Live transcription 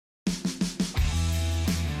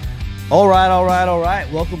All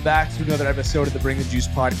right. Welcome back to another episode of the Bring the Juice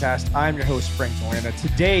podcast. I'm your host, Frank Miranda.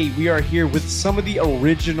 Today, we are here with some of the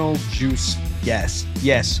original Juice guests.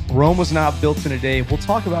 Yes, Rome was not built in a day. We'll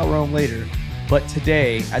talk about Rome later. But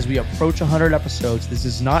today, as we approach 100 episodes, this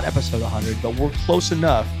is not episode 100, but we're close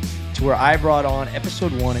enough to where I brought on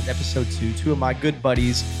episode 1 and episode 2, two of my good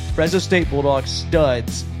buddies, Fresno State Bulldogs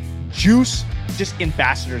studs, Juice, just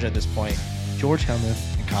ambassadors at this point, George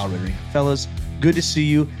Helmuth and Kyle Riddering. Fellas, good to see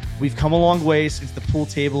you. We've come a long way since the pool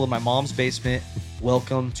table in my mom's basement.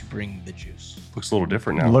 Welcome to Bring the Juice. Looks a little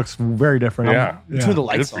different now. It looks very different. Yeah. Between the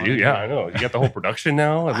lights Good for on. you. Yeah, I know. You got the whole production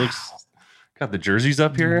now. It looks, got the jerseys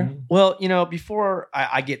up here. Mm-hmm. Well, before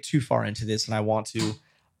I get too far into this, and I want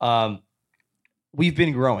to, we've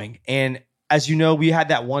been growing. And as you know, we had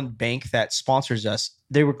that one bank that sponsors us.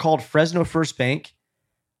 They were called Fresno First Bank.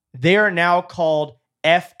 They are now called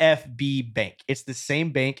FFB Bank. It's the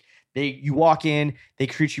same bank. You walk in, they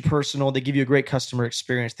treat you personal, they give you a great customer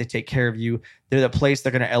experience, they take care of you. They're the place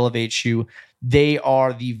they're going to elevate you. They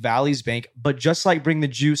are the Valley's Bank. But just like Bring the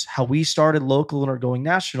Juice, how we started local and are going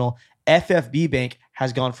national, FFB Bank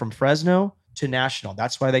has gone from Fresno to national.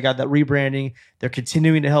 That's why they got that rebranding. They're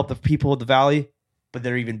continuing to help the people of the Valley, but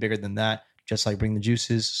they're even bigger than that, just like Bring the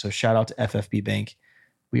Juices. So shout out to FFB Bank.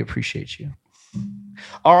 We appreciate you.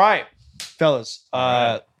 All right, fellas.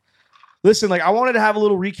 Listen, I wanted to have a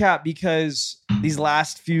little recap because these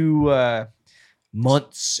last few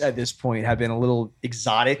months at this point have been a little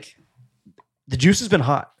exotic. The juice has been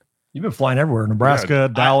hot. You've been flying everywhere. Nebraska,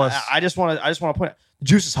 Dallas. I just want to point out the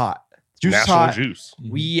juice is hot. The juice National is hot. Juice.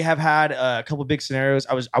 We have had a couple of big scenarios.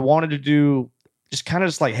 I wanted to do just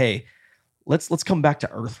hey, let's come back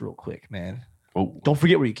to earth real quick, man. Oh. Don't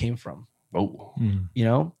forget where you came from. Oh.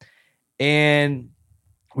 And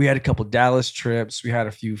we had a couple Dallas trips. We had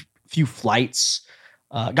a few flights,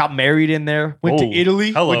 got married in there, went to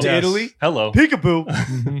Italy. Hello. Went to Italy. Hello.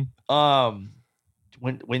 Peekaboo.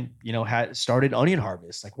 When had started onion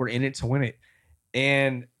harvest, we're in it to win it.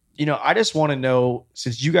 And, I just want to know,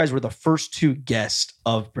 since you guys were the first two guests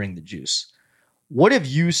of Bring the Juice, what have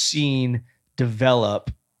you seen develop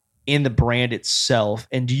in the brand itself?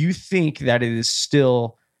 And do you think that it is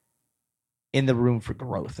still in the room for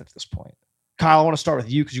growth at this point? Kyle, I want to start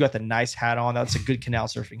with you because you got the nice hat on. That's a good canal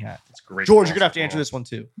surfing hat. It's great. George, you're going to have to answer this one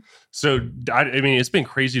too. So, I mean, it's been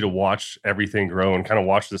crazy to watch everything grow and kind of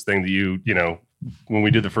watch this thing that when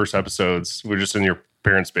we did the first episodes, we were just in your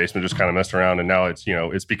parents' basement, just kind of messing around. And now it's,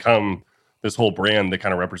 it's become this whole brand that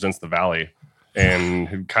kind of represents the Valley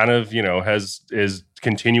and kind of, is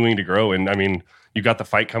continuing to grow. And I mean, you got the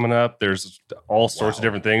fight coming up. There's all sorts of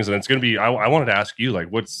different things. And it's going to be, I wanted to ask you,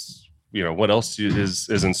 what else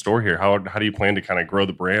is in store here? How do you plan to kind of grow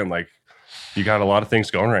the brand? You got a lot of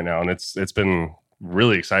things going right now, and it's been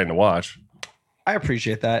really exciting to watch. I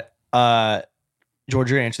appreciate that. George,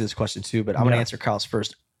 you're going to answer this question too, but I'm going to answer Kyle's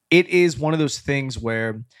first. It is one of those things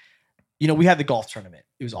where, we had the golf tournament.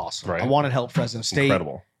 It was awesome. Right. I wanted to help Fresno State.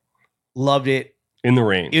 Incredible. Loved it. In the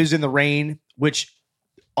rain. It was in the rain, which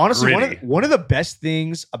honestly, one of the best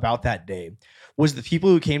things about that day was the people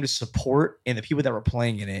who came to support and the people that were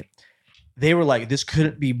playing in it. They were like, this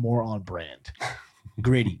couldn't be more on brand.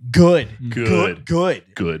 Gritty. Good.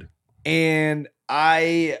 And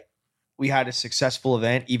we had a successful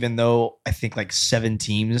event, even though I think 7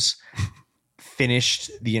 teams finished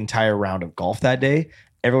the entire round of golf that day.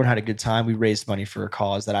 Everyone had a good time. We raised money for a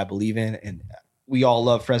cause that I believe in. And we all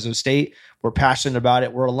love Fresno State. We're passionate about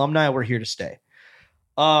it. We're alumni. We're here to stay.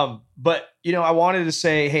 But, I wanted to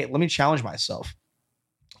say, hey, let me challenge myself.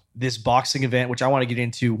 This boxing event, which I want to get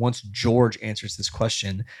into once George answers this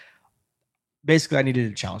question. Basically, I needed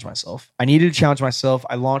to challenge myself.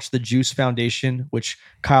 I launched the Juice Foundation, which,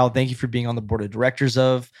 Kyle, thank you for being on the board of directors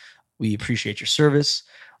of. We appreciate your service.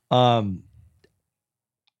 I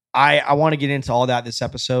want to get into all that this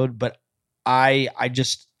episode, but I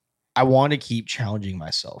want to keep challenging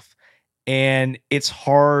myself. And it's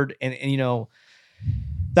hard. And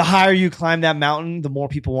the higher you climb that mountain, the more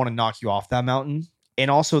people want to knock you off that mountain. And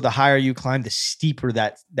also, the higher you climb, the steeper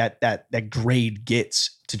that grade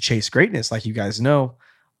gets to chase greatness, like you guys know.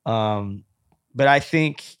 But I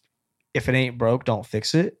think if it ain't broke, don't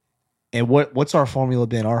fix it. And what's our formula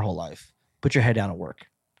been our whole life? Put your head down and work.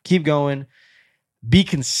 Keep going. Be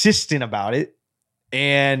consistent about it.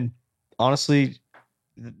 And honestly,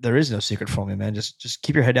 there is no secret formula, man. Just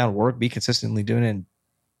keep your head down and work. Be consistently doing it. And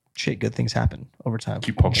shit, good things happen over time.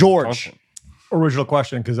 Keep pumping. George. Original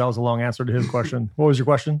question, because that was a long answer to his question. What was your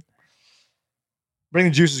question? Bring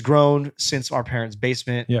the Juice has grown since our parents'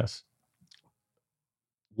 basement. Yes.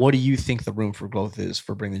 What do you think the room for growth is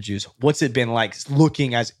for Bring the Juice? What's it been like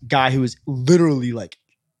looking as a guy who is literally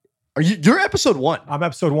You're episode 1. I'm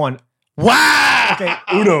episode 1. Wow. Okay.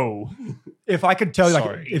 Uno. If I could tell you,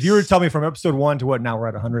 Sorry. if you were to tell me from episode 1 to what now we're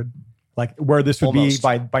at 100, like where this would Almost.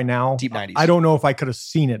 be by now, Deep 90s. I don't know if I could have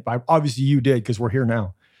seen it. But obviously you did because we're here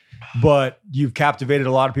now. But you've captivated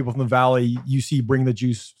a lot of people from the Valley. You see Bring the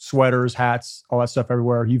Juice sweaters, hats, all that stuff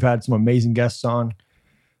everywhere. You've had some amazing guests on.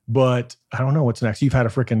 But I don't know what's next. You've had a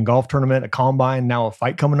freaking golf tournament, a combine, now a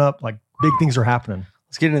fight coming up. Like big things are happening.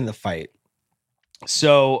 Let's get into the fight.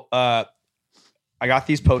 So I got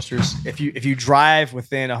these posters. If you drive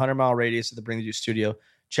within a 100-mile radius of the Bring the Juice studio,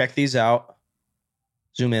 check these out.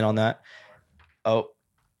 Zoom in on that. Oh.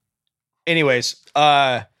 Anyways,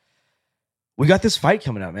 we got this fight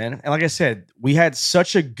coming up, man. And like I said, we had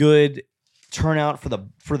such a good turnout for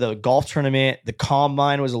the golf tournament. The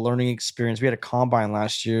combine was a learning experience. We had a combine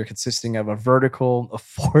last year consisting of a vertical, a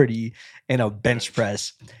 40, and a bench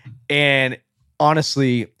press. And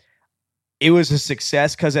honestly, it was a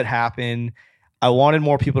success because it happened. I wanted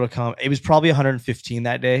more people to come. It was probably 115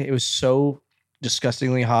 that day. It was so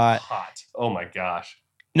disgustingly hot. Oh my gosh.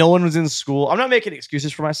 No one was in school. I'm not making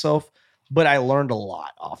excuses for myself, but I learned a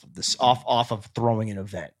lot off of this, off of throwing an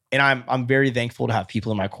event. And I'm very thankful to have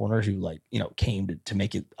people in my corner who came to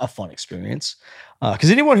make it a fun experience. Because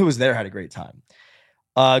anyone who was there had a great time.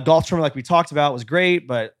 Golf tournament, like we talked about, was great,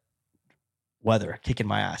 but weather kicking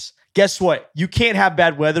my ass. Guess what? You can't have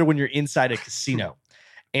bad weather when you're inside a casino.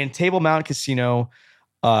 And Table Mountain Casino,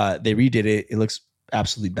 they redid it. It looks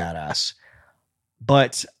absolutely badass.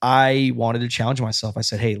 But I wanted to challenge myself. I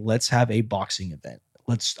said, hey, let's have a boxing event.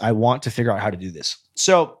 I want to figure out how to do this.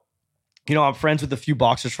 So, I'm friends with a few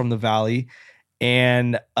boxers from the Valley.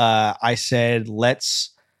 And I said,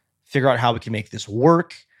 let's figure out how we can make this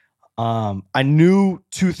work. I knew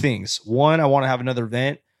 2 things. 1, I want to have another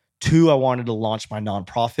event. 2, I wanted to launch my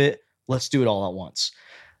nonprofit. Let's do it all at once.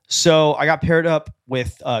 So I got paired up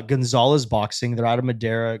with Gonzalez Boxing. They're out of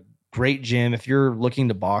Madera. Great gym. If you're looking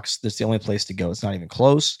to box, that's the only place to go. It's not even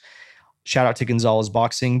close. Shout out to Gonzalez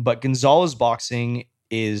Boxing. But Gonzalez Boxing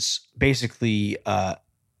is basically a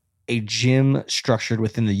gym structured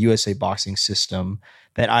within the USA Boxing system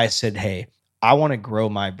that I said, hey, I want to grow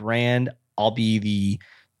my brand. I'll be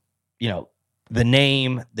the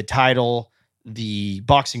name, the title, the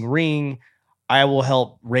boxing ring. I will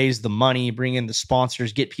help raise the money, bring in the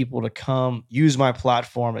sponsors, get people to come, use my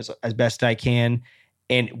platform as best I can.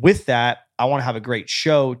 And with that, I want to have a great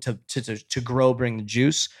show to grow, Bring the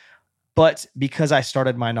Juice. But because I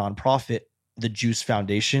started my nonprofit, the Juice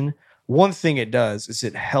Foundation, one thing it does is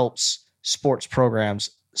it helps sports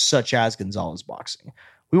programs such as Gonzalez Boxing.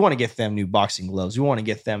 We want to get them new boxing gloves. We want to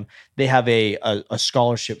get them. They have a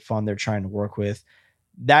scholarship fund they're trying to work with.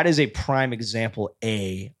 That is a prime example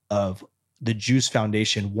of the Juice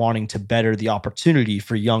Foundation wanting to better the opportunity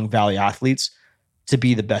for young Valley athletes to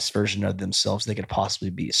be the best version of themselves they could possibly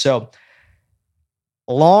be. So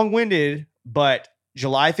long-winded, but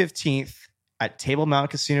July 15th at Table Mountain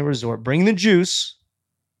Casino Resort, Bring the Juice,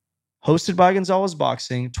 hosted by Gonzalez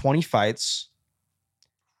Boxing, 20 fights.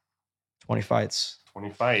 20 fights. 20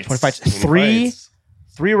 fights. 20 fights.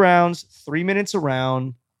 Three rounds, 3 minutes a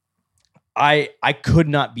round. I could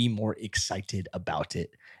not be more excited about it.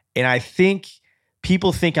 And I think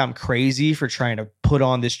people think I'm crazy for trying to put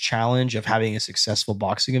on this challenge of having a successful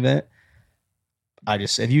boxing event.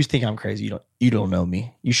 If you think I'm crazy, you don't know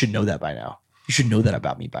me. You should know that by now. You should know that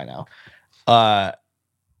about me by now.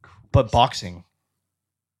 But boxing,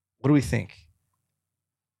 what do we think?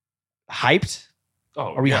 Hyped?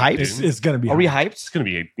 Oh, are we hyped? It's going to be. Are we hyped? It's going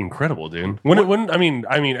to be incredible, dude. I mean,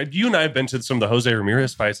 you and I have been to some of the Jose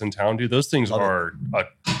Ramirez fights in town, dude. Those things are an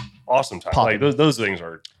awesome time. Popping. Like those things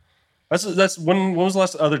are. That's when was the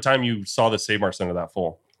last other time you saw the Save Mart Center that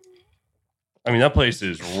full? I mean, that place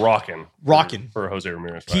is rocking for Jose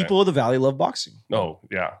Ramirez. People of the Valley love boxing. Oh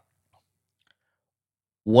yeah.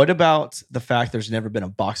 What about the fact there's never been a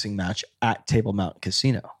boxing match at Table Mountain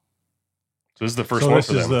Casino? So this is the first one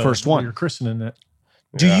for them. The first one. You're christening it.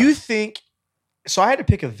 Do you think? So I had to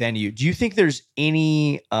pick a venue. Do you think there's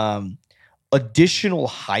any additional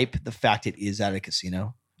hype? The fact it is at a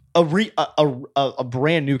casino, a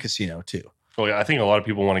brand new casino too. Well, yeah, I think a lot of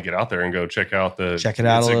people want to get out there and go check it out. It's a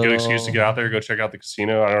good excuse to get out there, go check out the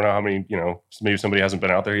casino. I don't know how many, maybe somebody hasn't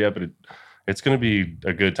been out there yet, but it's going to be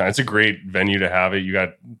a good time. It's a great venue to have it. You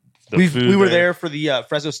got the food. We were there for the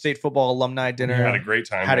Fresno State football alumni dinner. You had a great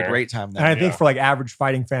time. Had a great time there. And I think for like average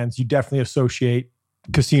fighting fans, you definitely associate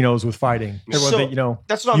casinos with fighting. Everyone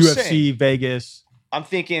that's what I'm UFC, saying. Vegas. I'm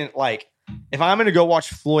thinking like if I'm going to go watch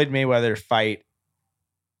Floyd Mayweather fight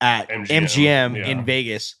at MGM in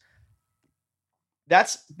Vegas,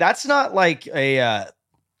 that's not like a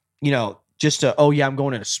just I'm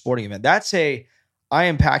going to a sporting event. I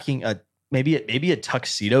am packing maybe a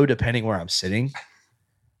tuxedo depending where I'm sitting.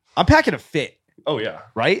 I'm packing a fit. Oh yeah,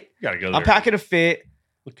 right. You gotta go there. I'm packing a fit.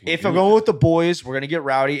 If I'm going with the boys, we're gonna get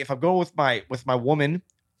rowdy. If I'm going with my woman,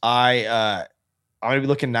 I'm gonna be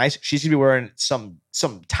looking nice. She's gonna be wearing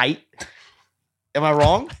something tight. Am I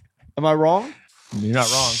wrong? You're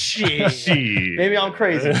not wrong. Shit. Maybe I'm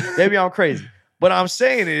crazy. What I'm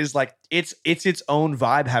saying is like it's its own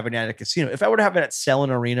vibe having it at a casino. If I were to have it at Selling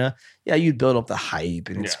Arena, yeah, you'd build up the hype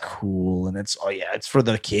and it's cool and it's it's for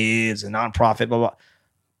the kids and nonprofit, blah blah.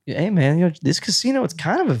 Hey man, this casino, it's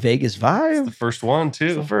kind of a Vegas vibe. It's the first one too.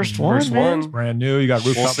 It's the first one, man. It's brand new. You got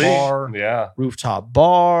rooftop bar. Yeah. Rooftop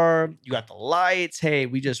bar. You got the lights. Hey,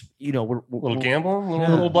 we just, we're little gambling, Yeah.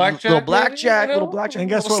 little blackjack. Little blackjack. And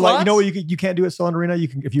guess Little what? Like, you know slots? what you can't do at Selling Arena? You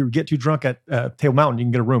can, if you get too drunk at Table Mountain, you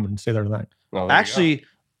can get a room and stay there tonight. Oh, there you Actually,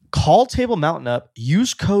 call Table Mountain up,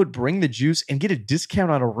 use code Bring the Juice, and get a discount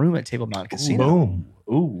on a room at Table Mountain Casino. Boom.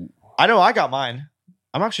 go. Ooh, I know I got mine.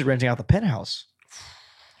 I'm actually renting out the penthouse.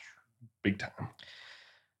 big time.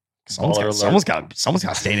 Someone's got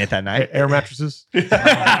to stay in it that night. Air mattresses. Hey,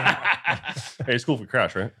 it's cool if we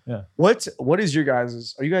crash, right? What is your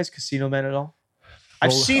guys'? Are you guys casino men at all?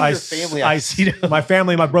 I've Well, seen your family at casino. My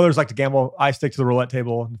family, my brothers like to gamble. I stick to the roulette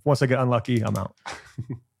table. Once I get unlucky, I'm out.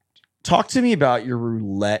 Talk to me about your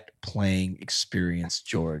roulette playing experience,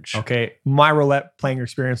 George. Okay. My roulette playing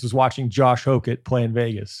experience was watching Josh Hokett play in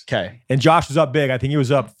Vegas. Okay. And Josh was up big. I think he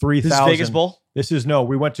was up 3,000. This is Vegas Bowl?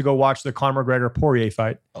 We went to go watch the Conor McGregor Poirier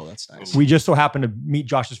fight. Oh, that's nice. We just so happened to meet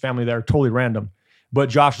Josh's family there, totally random. But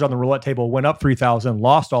Josh was on the roulette table, went up 3,000,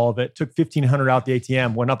 lost all of it, took 1,500 out the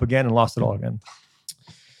ATM, went up again and lost it all again.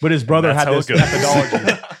 But his brother had this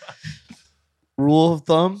methodology. Rule of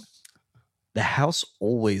thumb: the house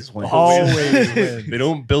always wins. Always wins. They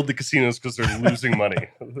don't build the casinos because they're losing money.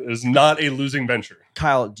 It's not a losing venture.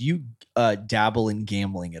 Kyle, do you dabble in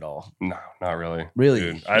gambling at all? No, not really. Really?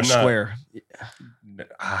 Dude, I'm swear.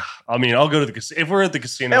 I mean, I'll go to the casino if we're at the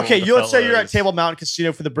casino. Okay, with the let's say you're at fellas, Table Mountain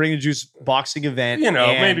Casino for the Bring the Juice boxing event. You know,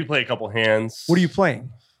 and maybe play a couple hands. What are you playing?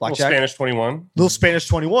 Little Blackjack? Spanish 21. Little Spanish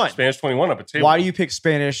 21. Spanish 21 up at table. Why do you pick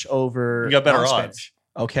Spanish over? You got better non-Spanish?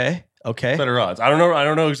 odds. Okay. Better odds. I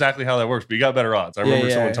don't know exactly how that works, but you got better odds. I remember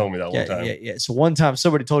someone told me that one time. Yeah. So one time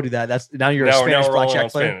somebody told you that. That's now you're a Spanish we're rolling blackjack on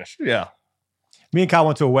player. Spanish. Yeah. Me and Kyle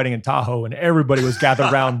went to a wedding in Tahoe, and everybody was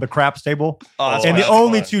gathered around the craps table. Oh, And the that's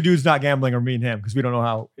only fun. two dudes not gambling are me and him because we don't know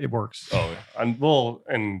how it works. Oh, and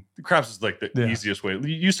the craps is like the Yeah. easiest way.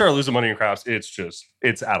 You start losing money in craps, it's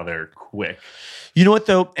out of there quick. You know what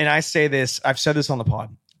though? And I say this, I've said this on the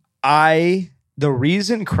pod. The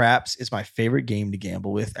reason craps is my favorite game to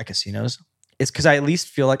gamble with at casinos is because I at least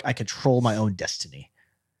feel like I control my own destiny.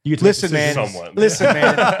 You get to make Listen, man. decisions. Somewhat. Listen,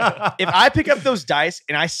 man. If I pick up those dice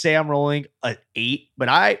and I say I'm rolling an 8, but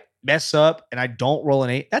I mess up and I don't roll an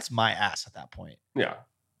 8, that's my ass at that point. Yeah.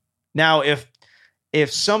 Now, if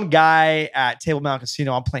some guy at Table Mountain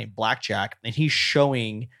Casino, I'm playing blackjack and he's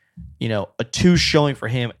showing, a 2 showing for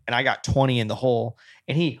him, and I got 20 in the hole,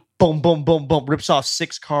 and he boom, boom, boom, boom, rips off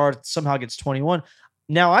 6 cards, somehow gets 21.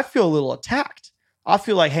 Now I feel a little attacked. I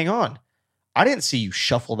feel like, hang on. I didn't see you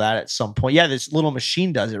shuffle that at some point. Yeah, this little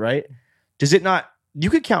machine does it, right? Does it not? You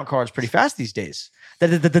could count cards pretty fast these days. How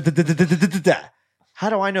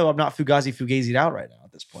do I know I'm not Fugazi'd out right now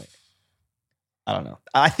at this point? I don't know.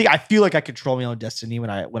 I feel like I control my own destiny when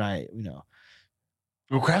I Well,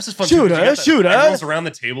 craps is fun. Shoot too, 'cause you us, got shoot us. everyone's around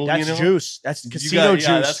the table. That's juice. That's You casino juice.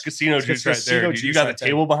 Yeah, that's casino That's juice right casino there. Dude. You juice got right the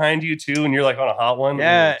there. table behind you too, and you're like on a hot one.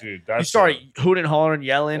 Yeah. Dude, You start hooting, hollering,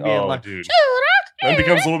 yelling, being Oh, like, dude. Then it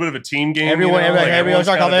becomes a little bit of a team game. everyone's everyone's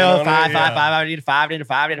like, kind of in on it, five, yeah. I need a 5, need a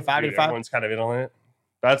 5, need a 5, need a Dude, 5. Everyone's kind of in on it.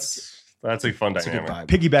 That's a fun That's a good dynamic.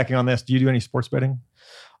 vibe. Piggybacking on this, do you do any sports betting?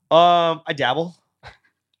 I dabble.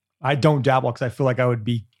 I don't dabble because I feel like I would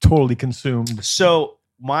be totally consumed. So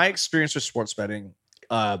my experience with sports betting,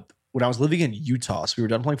 when I was living in Utah, so we were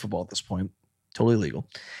done playing football at this point, totally legal.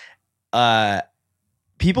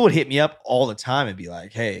 People would hit me up all the time and be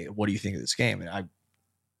like, "Hey, what do you think of this game?" And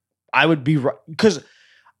I would be right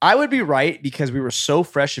because we were so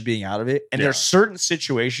fresh of being out of it. And Yeah. there's certain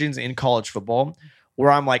situations in college football where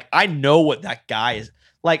I'm like, I know what that guy is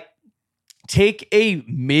like. Take a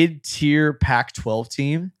mid-tier Pac-12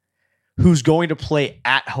 team who's going to play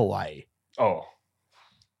at Hawaii. Oh,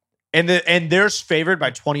 And they're favored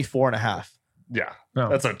by 24.5. yeah. No.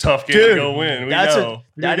 That's a tough game Dude, to go win. We that's know.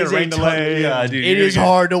 That You're is gonna a rain tough, delay. Yeah, dude. It is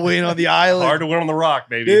hard to win on the island. Hard to win on the rock,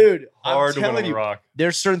 baby. Dude, Hard I'm to win on telling the you, rock.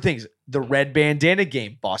 there's certain things. The red bandana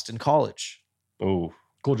game, Boston College. Oh,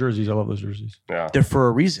 Cool jerseys. I love those jerseys. yeah. They're for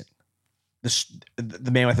a reason.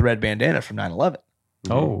 The man with the red bandana from 9/11.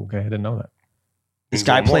 Oh, okay. I didn't know that. This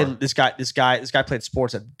guy played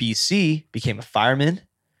sports at BC, became a fireman,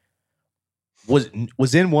 was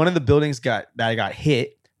in one of the buildings that got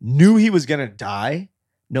hit, knew he was gonna die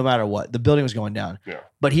no matter what. The building was going down. Yeah.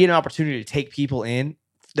 But he had an opportunity to take people in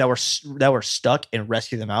that were stuck and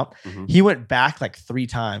rescue them out. Mhm. He went back like 3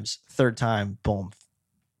 times. Third time, boom.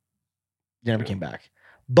 Never came back.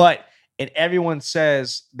 But and everyone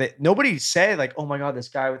says that nobody said like, oh my God, this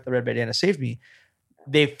guy with the red bandana saved me.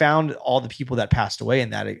 They found all the people that passed away in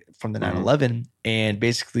that from the 9/11, and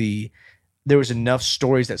basically there was enough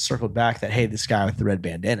stories that circled back that, hey, this guy with the red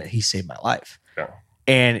bandana, he saved my life. Yeah.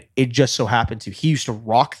 And it just so happened he used to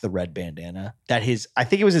rock the red bandana that I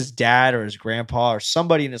think it was his dad or his grandpa or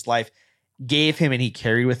somebody in his life gave him, and he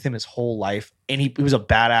carried with him his whole life. And he was a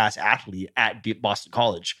badass athlete at Boston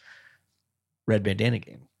College. Red bandana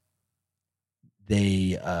game.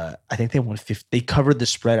 I think they won. They covered the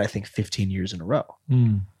spread, I think, 15 years in a row.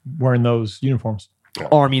 Wearing those uniforms. Yeah.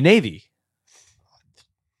 Army, Navy.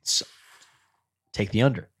 So, take the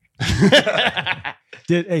under.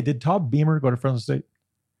 Did Todd Beamer go to Fresno State?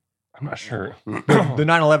 I'm not sure. The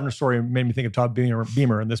 9/11 story made me think of Todd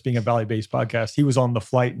Beamer, and this being a Valley-based podcast. He was on the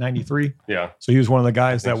flight 93. Yeah. So he was one of the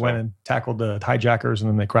guys that so. went and tackled the hijackers, and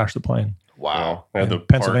then they crashed the plane. Wow. Yeah, the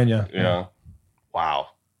Pennsylvania. Park, yeah. Wow.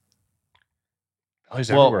 Valley's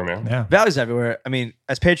everywhere, man. Yeah. Valley's everywhere. I mean,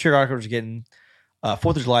 as patriarchals are getting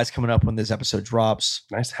 4th of July is coming up when this episode drops.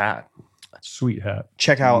 Nice hat. Sweet hat.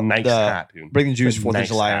 Check out Nice hat, dude. Bring the Jews 4th Nice of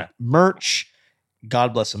July hat. merch.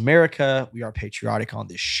 God bless America. We are patriotic on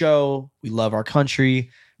this show. We love our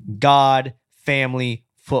country. God, family,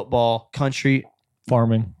 football, country,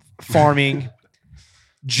 Farming.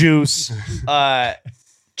 juice.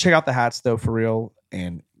 Check out the hats though, for real.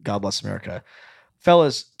 And God bless America.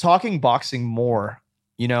 Fellas, talking boxing more,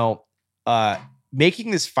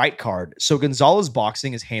 making this fight card. So Gonzalez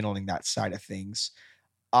Boxing is handling that side of things.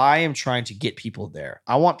 I am trying to get people there.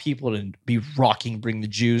 I want people to be rocking Bring the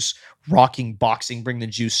Juice, rocking boxing, Bring the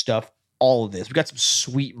Juice stuff, all of this. We got some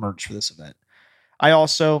sweet merch for this event. I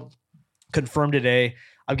also confirmed today,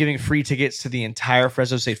 I'm giving free tickets to the entire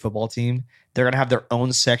Fresno State football team. They're going to have their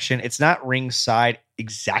own section. It's not ringside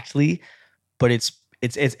exactly, but it's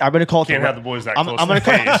I'm going to call it Can't have the boys that I'm close gonna to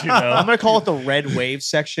the page, I'm going to call it the Red Wave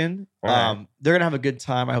section. All right. They're going to have a good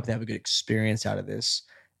time. I hope they have a good experience out of this.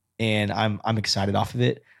 And I'm excited off of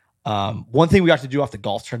it. One thing we got to do off the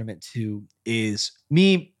golf tournament too is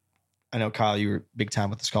me. I know Kyle, you were big time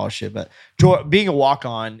with the scholarship, but being a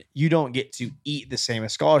walk-on, you don't get to eat the same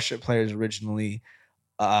as scholarship players originally.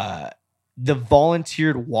 The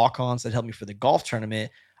volunteered walk-ons that helped me for the golf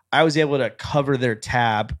tournament, I was able to cover their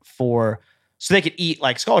tab so they could eat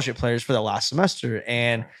like scholarship players for the last semester.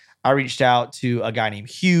 And I reached out to a guy named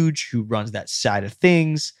Huge who runs that side of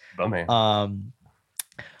things. The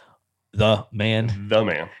man. The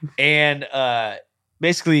man. And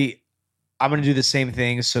basically, I'm going to do the same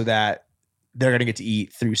thing so that they're going to get to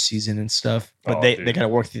eat through season and stuff. But they got to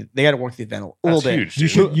work the event a little bit. Huge, You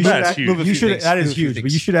should. That's huge. That is huge.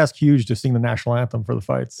 But you should ask Huge to sing the national anthem for the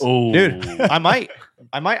fights. Oh, Dude, I might.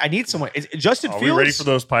 I need someone. Justin Are Fields. we ready for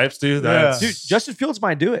those pipes, dude? Yeah. Dude, Justin Fields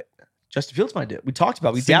might do it. We talked about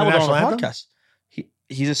it. We Sing the dabbled on the national anthem? podcast.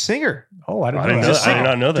 He's a singer. Oh, I I didn't didn't know know that. that. I did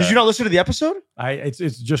not know that. Did you not listen to the episode?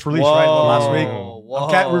 It's just released right last week.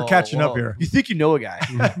 We're catching up here. You think you know a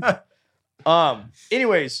guy.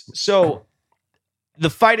 Anyways, so the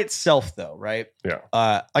fight itself, though, right? Yeah.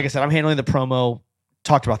 Like I said, I'm handling the promo.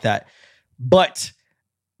 Talked about that. But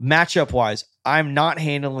matchup wise, I'm not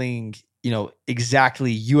handling,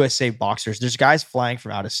 exactly USA boxers. There's guys flying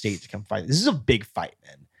from out of state to come fight. This is a big fight,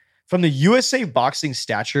 man. From the USA boxing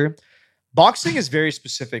stature, boxing is very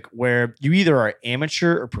specific where you either are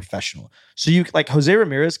amateur or professional. So you like Jose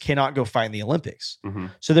Ramirez cannot go fight in the Olympics. Mm-hmm.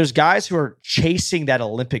 So there's guys who are chasing that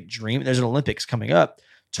Olympic dream. There's an Olympics coming up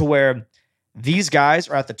to where these guys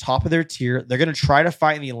are at the top of their tier. They're going to try to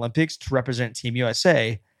fight in the Olympics to represent Team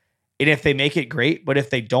USA. And if they make it, great. But if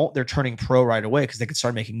they don't, they're turning pro right away because they can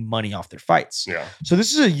start making money off their fights. Yeah. So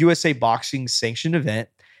this is a USA boxing sanctioned event.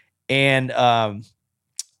 And,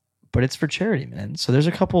 but it's for charity, man. So there's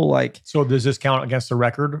a couple like. So does this count against the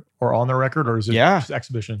record or on the record, or is it just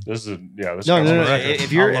exhibition? This is This No. counts on the record.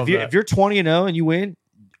 If you're 20-0 and you win,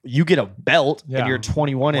 you get a belt. Yeah. And you're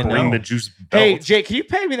 21 and Bring 0. the juice belt. Hey, Jake, can you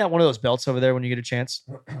pay me that one of those belts over there when you get a chance?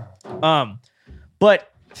 But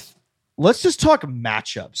let's just talk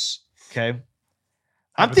matchups, okay?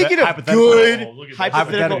 I'm thinking of hypothetical. good Oh, look at that.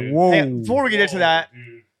 hypothetical. Whoa. Hey, before we get into that,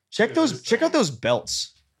 Dude. check out those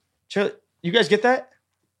belts. You guys get that?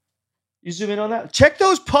 You zoom in on that. Check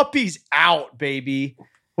those puppies out, baby.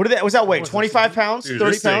 What did that? Was that weight? What was 25 pounds? Dude,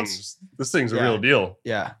 30 pounds? This thing's a Yeah. real deal.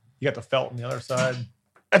 Yeah. You got the felt on the other side.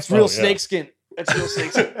 That's real yeah. snake skin. That's real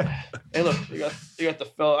snake skin. Hey, look, you got the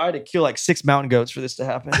felt. I had to kill like 6 mountain goats for this to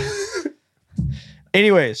happen.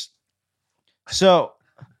 Anyways, so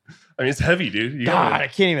I mean, it's heavy, dude. You God, gotta- I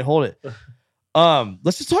can't even hold it.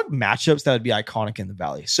 Let's just talk matchups that would be iconic in the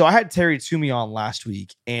Valley. So I had Terry Toomey on last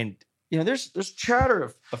week, and there's chatter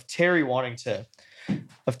of Terry wanting to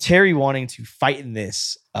fight in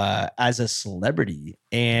this as a celebrity,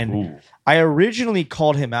 and Ooh. I originally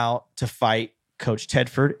called him out to fight Coach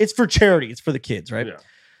Tedford. It's for charity. It's for the kids, right? Yeah.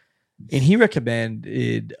 And he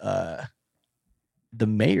recommended the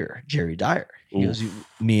mayor, Jerry Dyer. He goes,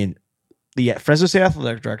 me and the Fresno State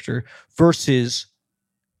Athletic Director versus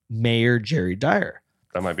Mayor Jerry Dyer.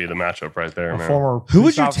 That might be the matchup right there, A man. former Who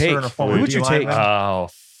would police you officer take? and a former Who would you D take? lineman. Oh,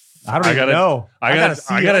 I don't even know. I gotta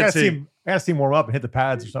see take- him. I gotta see him warm up and hit the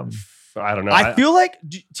pads or something. I don't know. I feel like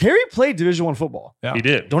Terry played Division I football. Yeah. he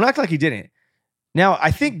did. Don't act like he didn't. Now,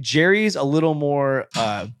 I think Jerry's a little more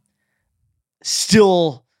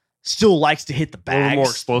still likes to hit the A little bags. more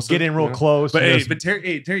explosive. Get in real you know? close. But and hey, just- but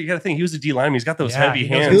Terry, you got to think he was a D lineman. He's got those Yeah, heavy he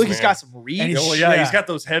knows- I hands. feel like he's man. got some reach. And Oh, he's- yeah, yeah. he's got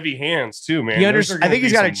those heavy hands too, man. He Those are I gonna think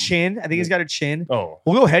he's be got a some- chin. I think he's got a chin. Oh,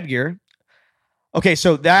 We'll go headgear. Okay,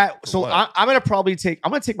 so What? I'm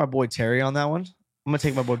gonna take my boy Terry on that one. I'm gonna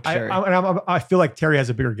take my boy Terry. I feel like Terry has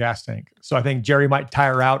a bigger gas tank, so I think Jerry might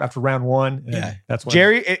tire out after round one. And Yeah. that's what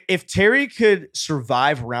If Terry could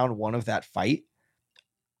survive round one of that fight,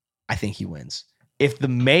 I think he wins. If the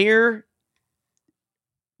mayor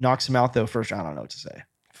knocks him out though first round, I don't know what to say.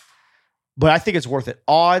 But I think it's worth it.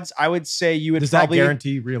 Odds, I would say you would Does probably that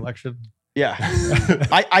guarantee re-election? Yeah.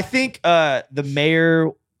 I think the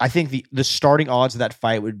mayor, I think the starting odds of that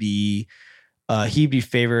fight would be he'd be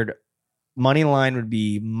favored. Money line would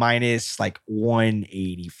be minus like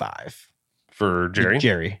 185. for Jerry.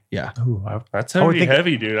 Jerry, yeah. Ooh, That's I would heavy, think-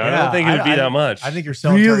 heavy, dude. I yeah, don't think it would be that much. I think you're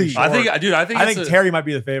selling Really? Terry short. I think, dude. I think. I that's think a- Terry might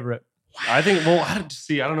be the favorite. I think. Well, I don't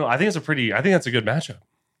see. I don't know. I think it's a pretty. I think that's a good matchup.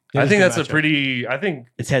 It I is think a that's good a pretty. I think.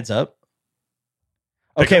 It's heads up.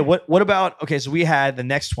 Pick Okay, 'em. what about so we had the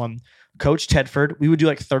next one, Coach Tedford. We would do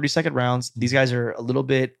like 30-second rounds. These guys are a little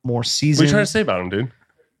bit more What are seasoned. you trying to say about him, dude?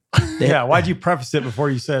 Yeah, why'd you preface it before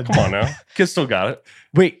you said? Come on now, kid still got it.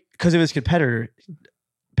 Wait, because of his competitor,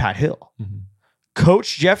 Pat Hill. Mhm.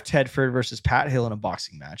 Coach Jeff Tedford versus Pat Hill in a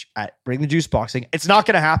boxing match at Bring the Juice Boxing. It's not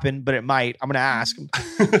going to happen, but it might. I'm going to ask him.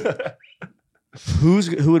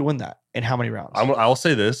 Who would win that and how many rounds? I'll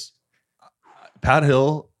say this: Pat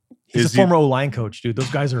Hill He's is a former O-line coach, dude. Those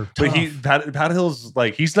guys are tough. But Pat Hill's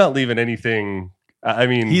like he's not leaving anything. I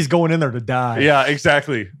mean, He's going in there to die. yeah,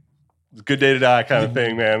 exactly. Good day to die kind of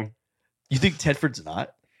thing, man. You think Tedford's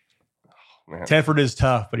not? Man. Tedford is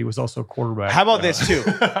tough, but he was also a quarterback. How about this too?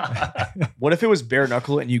 What if it was bare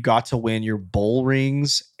knuckle and you got to win your bowl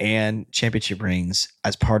rings and championship rings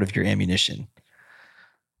as part of your ammunition?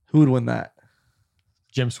 Who would win that?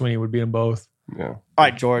 Jim Sweeney would beat them both. Yeah. All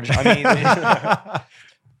right, George. I mean,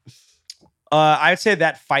 I'd say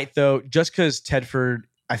that fight though, just because Tedford,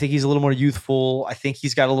 I think he's a little more youthful. I think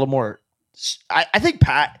he's got a little more. I think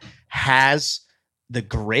Pat has the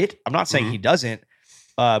grit. I'm not saying he doesn't,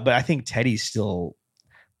 but I think Teddy's still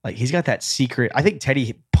like he's got that secret. I think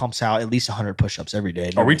Teddy pumps out at least 100 push-ups every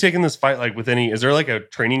day. Are we taking this fight like with any? Is there like a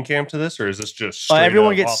training camp to this, or is this just straight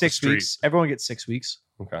everyone up gets off the 6 street? weeks. Everyone gets 6 weeks.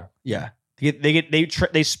 Okay. Yeah,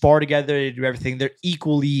 they spar together. They do everything. They're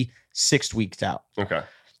equally 6 weeks out. Okay.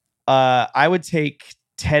 I would take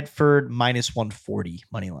Tedford minus 140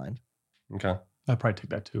 money line. Okay. I'd probably take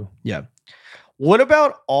that too. Yeah. What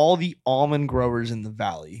about all the almond growers in the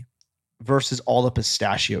valley versus all the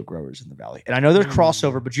pistachio growers in the valley? And I know there's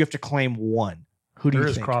crossover, but you have to claim one. Who do There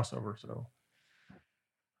you is think? crossover, so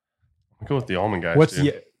I'll go with the almond guys. what's too.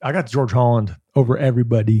 the? I got George Holland over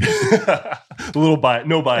everybody. a little bias,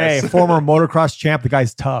 no bias. Hey, former motocross champ. The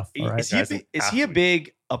guy's tough. All right. Is he a Guy's big, an is he a athlete.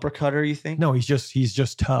 big uppercutter, you think? No, he's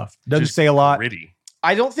just tough. Doesn't Just say a lot. Gritty.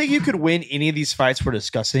 I don't think you could win any of these fights we're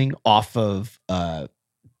discussing off of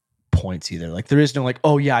points either. Like there is no like,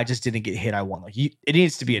 oh yeah, I just didn't get hit. I won. Like it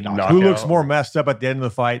needs to be a knockout. Who Knockout. looks more messed up at the end of the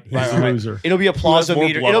fight? He's Right, the right. loser. It'll be a has more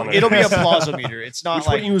plazometer. blood on it? It'll be a plazometer. It's not Which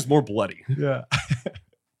one like of you was more bloody? Yeah.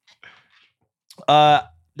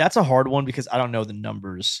 that's a hard one because I don't know the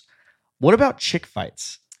numbers. What about chick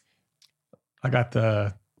fights? I got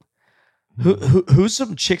the. Who's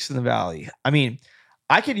some chicks in the valley? I mean,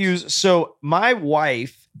 I could use so my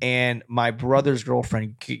wife and my brother's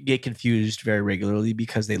girlfriend get confused very regularly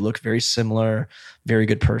because they look very similar, very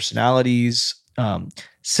good personalities,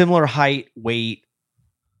 similar height, weight,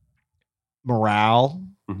 morale.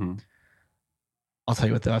 Mm-hmm. I'll tell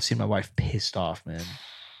you what though, I've seen my wife pissed off, man.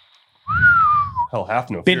 Hell, half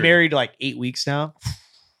no. Been fear. married like 8 weeks now.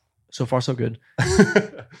 So far, so good.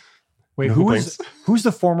 Wait, No who's thanks.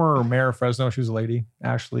 the former mayor of Fresno? She was a lady,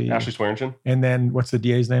 Ashley. Swearingen. And then what's the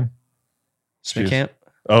DA's name? Smith-Camp.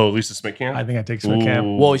 Oh, Lisa Smith-Camp. I think I take Smith-Camp.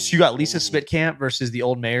 Ooh. Well, so you got Lisa Smith-Camp versus the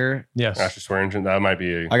old mayor. Yes, Ashley Swearingen. That might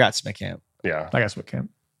be. I got Smith-Camp. Yeah. I got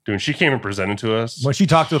Smith-Camp. Dude, when she came and presented to us. When she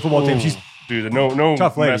talked to the football team, she's dude, no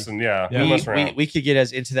tough lady. messing. Yeah, Yeah. no messing around. We could get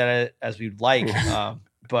as into that as we'd like,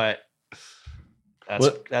 but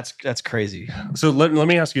that's crazy. So let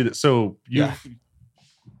me ask you this. So you've Yeah.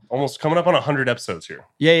 almost coming up on 100 episodes here.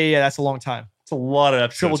 Yeah. That's a long time. It's a lot of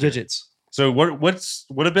episodes. Triple here. digits. So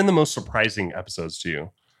what have been the most surprising episodes to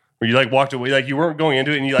you? Where you like walked away, like you weren't going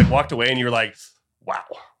into it, and you like walked away, and you were like, "Wow,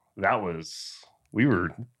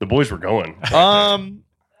 the boys were going."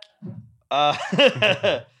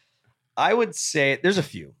 I would say there's a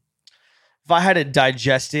few. If I had to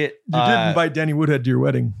digest it, you did invite Danny Woodhead to your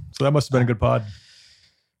wedding, so that must have been a good pod.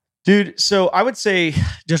 dude. So I would say,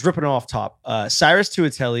 just ripping it off top, Cyrus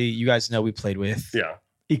Tuatelli, you guys know we played with. Yeah.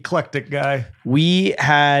 Eclectic guy. We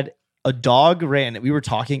had a dog ran. We were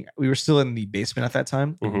talking. We were still in the basement at that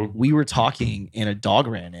time. Mm-hmm. We were talking, and a dog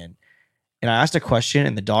ran in. And I asked a question,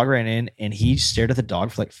 and the dog ran in, and he stared at the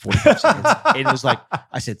dog for like 45 seconds. And it was like,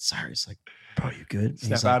 I said, Cyrus, like, bro, you good? And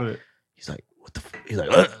Snap out of it. He's like, what the? He's like,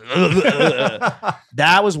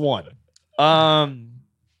 that was one.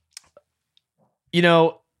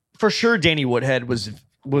 For sure, Danny Woodhead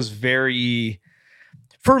was very,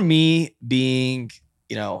 for me, being,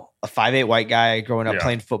 a 5'8" white guy growing up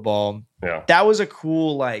playing football. Yeah. That was a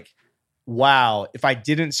cool, like, wow. If I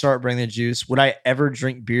didn't start bringing the juice, would I ever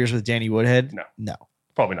drink beers with Danny Woodhead? No,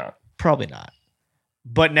 Probably not. probably not.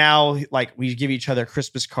 But now, like, we give each other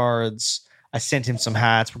Christmas cards. I sent him some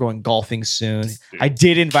hats. We're going golfing soon. Dude. I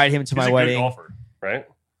did invite him to He's my a wedding. good golfer, right?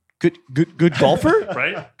 Good golfer?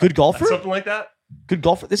 Right? Good golfer? Something like that. Good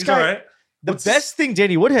golfer. This He's guy. all right. The best thing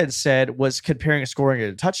Danny Woodhead said was comparing scoring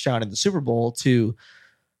a touchdown in the Super Bowl to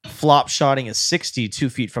flop shotting a 60 2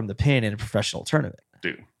 feet from the pin in a professional tournament.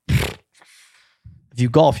 Dude. If you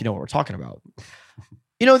golf, you know what we're talking about.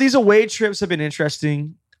 These away trips have been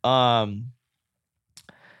interesting. There's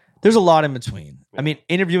a lot in between. I mean,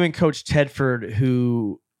 interviewing Coach Tedford,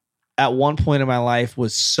 who at one point in my life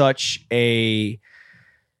was such a,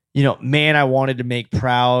 man I wanted to make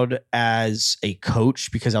proud as a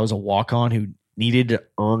coach because I was a walk-on who needed to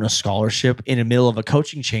earn a scholarship in the middle of a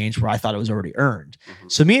coaching change where I thought it was already earned. Mm-hmm.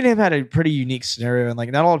 So me and him had a pretty unique scenario. And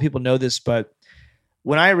like, not a lot of people know this, but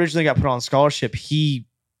when I originally got put on scholarship, he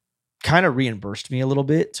kind of reimbursed me a little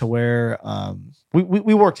bit to where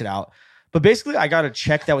we worked it out. But basically, I got a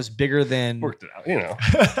check that was bigger than Worked it out, we made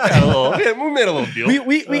a little deal.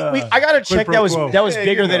 I got a check that was Hey,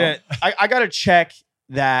 bigger than I got a check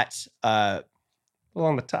that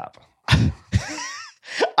along the top.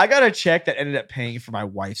 I got a check that ended up paying for my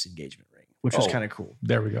wife's engagement ring, which was kind of cool.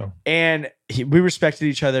 There we go. And we respected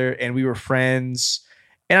each other, and we were friends.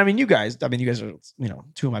 And I mean, you guys are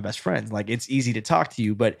two of my best friends. Like, it's easy to talk to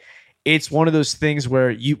you, but it's one of those things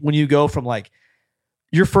where when you go from like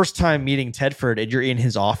your first time meeting Tedford and you're in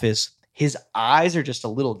his office, his eyes are just a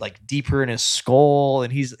little like deeper in his skull,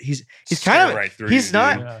 and he's kind of right through he's you,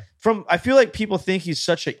 not dude. from. I feel like people think he's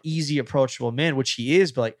such an easy, approachable man, which he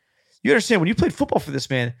is. But like, you understand when you played football for this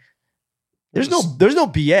man, there's no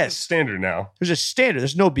BS. Standard now. There's a standard.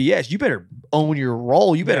 There's no BS. You better own your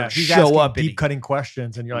role. You better he's show asking up. deep cutting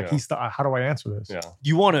questions, and you're like, how do I answer this? Yeah.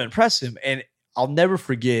 You want to impress him, and I'll never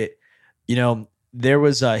forget. There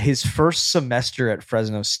was his first semester at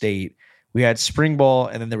Fresno State. We had spring ball,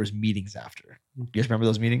 and then there was meetings after. You guys remember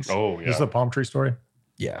those meetings? Oh, yeah. This is the palm tree story.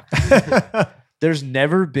 Yeah. There's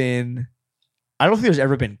never been. I don't think there's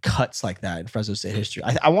ever been cuts like that in Fresno State history.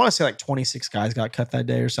 I want to say like 26 guys got cut that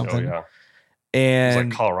day or something. Oh, yeah. And It's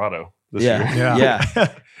like Colorado this yeah, year. yeah.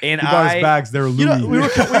 And he got his bags. They're Louis. we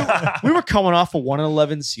were coming off a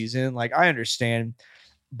 1-11 season. Like, I understand,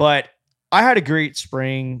 but I had a great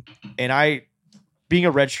spring, and being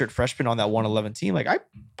a redshirt freshman on that 1-11 team, like I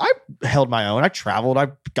held my own. I traveled. I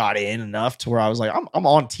got in enough to where I was like, I'm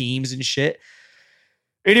on teams and shit.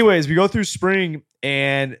 Anyways, we go through spring,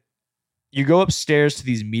 and you go upstairs to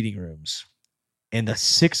these meeting rooms, and the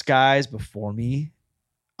 6 guys before me,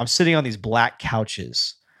 I'm sitting on these black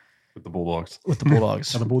couches With the Bulldogs. with the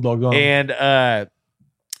Bulldogs. Got the Bulldog on. And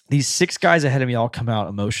these 6 guys ahead of me all come out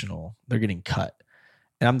emotional. They're getting cut.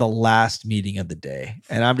 And I'm the last meeting of the day.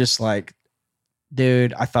 And I'm just like,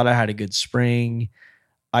 dude, I thought I had a good spring.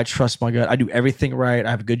 I trust my gut. I do everything right.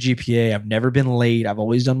 I have a good GPA. I've never been late. I've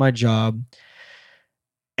always done my job.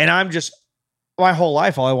 And I'm just, my whole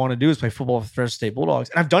life, all I want to do is play football with the Fresno State Bulldogs.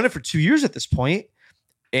 And I've done it for 2 years at this point.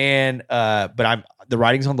 And but the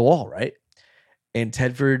writing's on the wall, right? And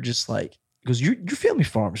Tedford just like goes, "Your family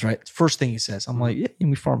farms, right?" First thing he says, I'm like, "Yeah,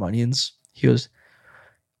 we farm onions." He goes,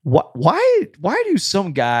 "What? Why do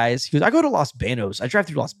some guys?" He goes, "I go to Los Banos. I drive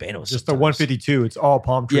through Los Banos. Just the sometimes." 152. It's all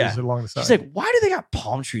palm trees Yeah. along the side. He's like, "Why do they got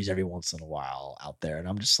palm trees every once in a while out there?" And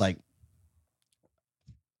I'm just like,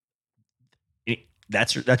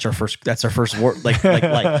 That's our first word,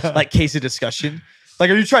 like case of discussion. Like,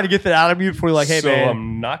 are you trying to get that out of me before you're like, "Hey, so man,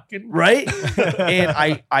 I'm not getting right?"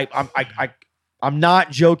 And I'm not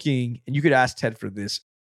joking. And you could ask Ted for this.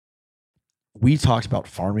 We talked about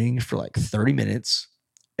farming for like 30 minutes,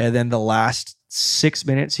 and then the last 6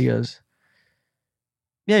 minutes, he goes,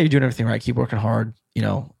 "Yeah, you're doing everything right. Keep working hard. You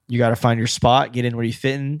know, you got to find your spot, get in where you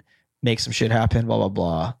fit in, make some shit happen. Blah blah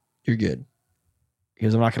blah. You're good." He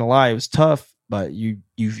goes, "I'm not gonna lie, it was tough, but you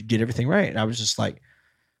did everything right." And I was just like,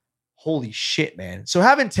 holy shit, man. So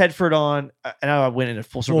having Tedford on, and I went into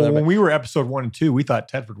full circle. Well, when we were episode 1 and 2, we thought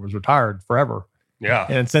Tedford was retired forever. Yeah.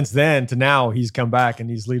 And since then to now, he's come back and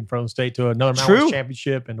he's leading Fresno State to another Mountain West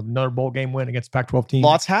championship and another bowl game win against Pac-12 team.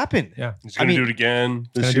 Lots happened. Yeah. He's going to do it again.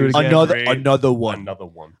 He's going to do it again. Another one.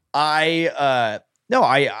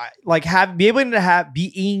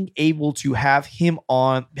 Being able to have him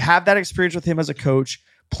on, have that experience with him as a coach,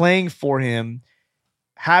 playing for him,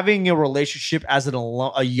 having a relationship as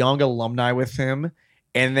a young alumni with him,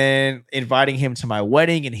 and then inviting him to my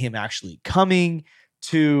wedding and him actually coming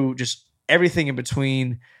to just everything in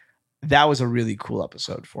between. That was a really cool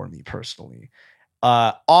episode for me personally.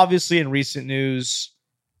 Obviously in recent news,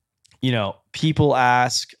 you know, people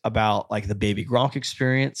ask about like the baby Gronk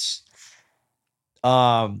experience.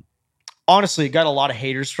 Honestly, got a lot of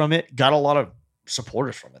haters from it, got a lot of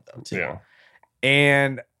supporters from it though too. Yeah.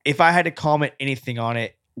 And if I had to comment anything on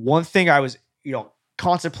it, one thing I was,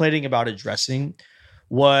 contemplating about addressing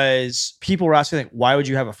was people were asking, like, why would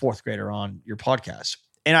you have a fourth grader on your podcast?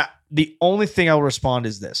 And the only thing I will respond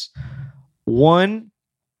is this. One,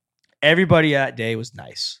 everybody that day was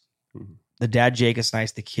nice. Mm-hmm. The dad, Jake, is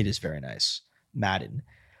nice. The kid is very nice. Madden.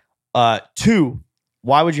 Two,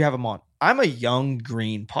 why would you have him on? I'm a young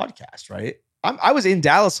green podcast, right? I was in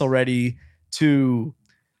Dallas already to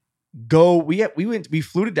go. We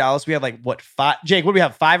flew to Dallas. We had like five? Jake, what do we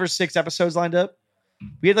have? 5 or 6 episodes lined up?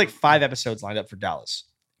 We had like 5 episodes lined up for Dallas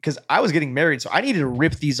because I was getting married. So I needed to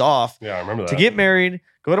rip these off. Yeah, I remember that. To get married,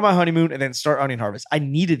 go to my honeymoon, and then start onion harvest. I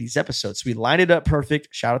needed these episodes. So we lined it up perfect.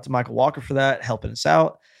 Shout out to Michael Walker for that, helping us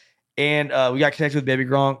out. And we got connected with Baby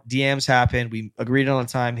Gronk. DMs happened. We agreed on a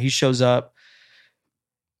time. He shows up.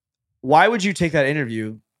 Why would you take that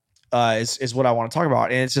interview is what I want to talk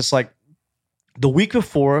about. And it's just like the week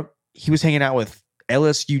before, he was hanging out with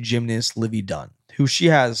LSU gymnast Livy Dunn, who she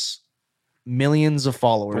has millions of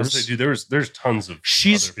followers. Say, dude, there's tons of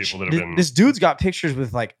other people that have been. This dude's got pictures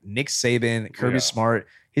with like Nick Saban, Kirby Smart.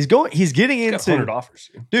 He's getting into 100 offers,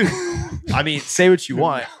 dude. I mean, say what you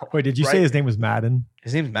want. Wait, did you say his name was Madden?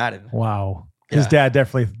 His name's Madden. Wow. His dad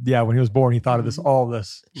definitely, when he was born, he thought of all of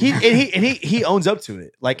this. He owns up to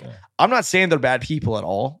it. Like, I'm not saying they're bad people at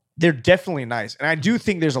all. They're definitely nice. And I do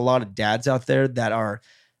think there's a lot of dads out there that are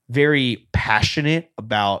very passionate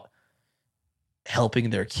about helping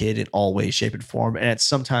their kid in all ways, shape, and form. And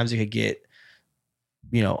sometimes it could get,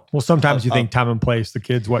 Well, sometimes you think time and place. The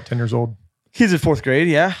kid's 10 years old? He's in 4th grade,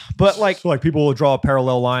 yeah. But so people will draw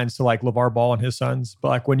parallel lines to like LeVar Ball and his sons. But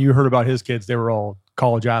like when you heard about his kids, they were all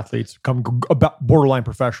college athletes, about borderline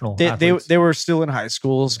professional. They were still in high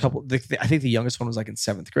schools. I think the youngest one was like in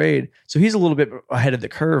 7th grade. So he's a little bit ahead of the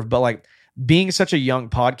curve. But like being such a young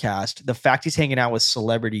podcast, the fact he's hanging out with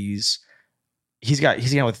celebrities, he's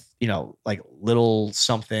hanging out with like little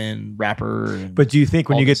something rapper. But do you think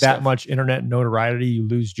when you get that much internet notoriety, you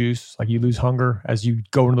lose juice, like you lose hunger as you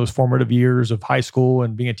go into those formative years of high school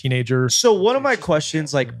and being a teenager? So one of my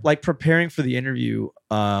questions, like preparing for the interview,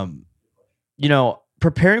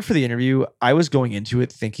 preparing for the interview, I was going into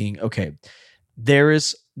it thinking, okay, there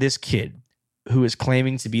is this kid who is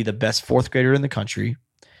claiming to be the best 4th grader in the country,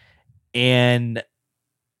 and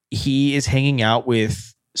he is hanging out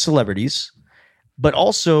with celebrities, but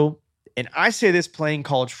also, and I say this playing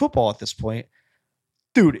college football at this point,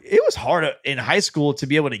 dude, it was hard in high school to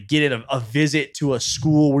be able to get a visit to a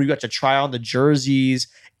school where you got to try on the jerseys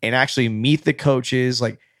and actually meet the coaches.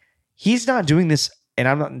 Like, he's not doing this, and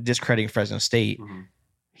I'm not discrediting Fresno State. Mm-hmm.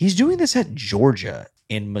 He's doing this at Georgia,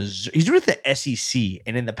 in Missouri. He's doing it at the SEC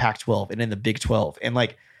and in the Pac-12 and in the Big 12, and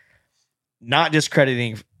like not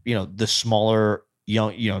discrediting, the smaller,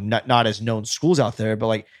 not as known schools out there, but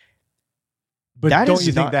like. But don't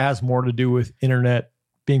you think that has more to do with internet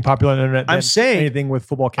being popular on the internet? I'm saying anything with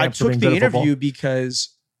football camps. I took the interview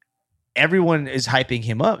because everyone is hyping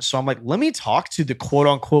him up. So I'm like, let me talk to the quote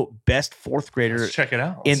unquote best fourth grader Let's check it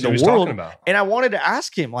out. in See what the he's world. talking about. And I wanted to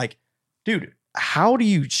ask him, like, dude, how are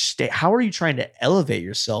you trying to elevate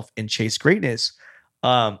yourself and chase greatness?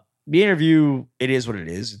 The interview, it is what it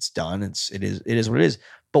is. It's done. It is what it is.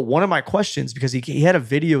 But one of my questions, because he had a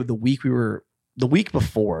video the week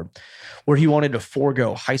before where he wanted to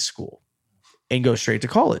forego high school and go straight to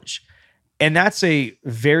college. And that's a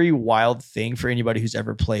very wild thing for anybody who's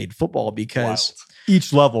ever played football, because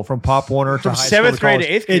each level from Pop Warner to from high seventh school grade to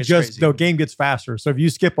eighth grade, the game gets faster. So if you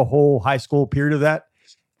skip a whole high school period of that,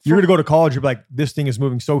 you're going to go to college. You're like, this thing is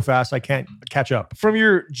moving so fast, I can't catch up. From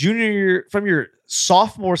your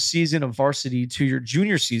sophomore season of varsity to your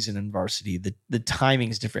junior season in varsity, the timing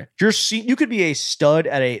is different. You could be a stud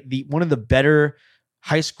at one of the better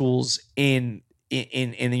high schools in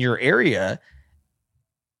your area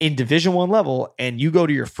in Division I level, and you go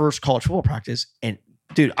to your first college football practice, and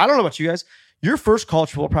dude, I don't know about you guys, your first college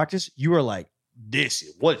football practice, you are like,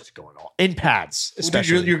 what is going on in pads,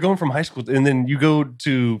 especially. Well, dude, you're going from high school, and then you go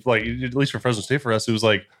to, like, at least for Fresno State, for us, it was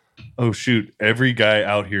like, oh shoot, every guy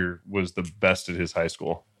out here was the best at his high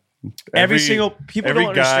school. Every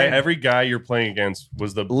guy you're playing against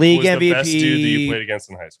was the league MVP, the best dude that you played against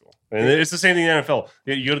in high school. And it's the same thing in the NFL.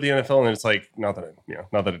 You go to the NFL, and it's like, not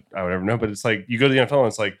that I would ever know, but it's like you go to the NFL, and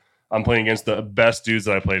it's like, I'm playing against the best dudes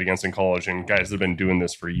that I played against in college, and guys that have been doing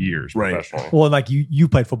this for years professionally. Well, like you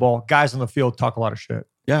played football. Guys on the field talk a lot of shit.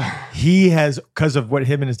 Yeah. He has, because of what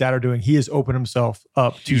him and his dad are doing, he has opened himself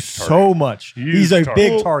up to so much. Huge He's a target.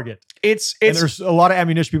 big target. And there's a lot of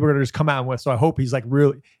ammunition people are going to just come out with. So I hope he's like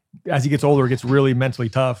really, as he gets older, it gets really mentally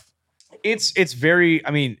tough. It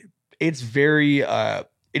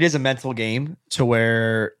is a mental game to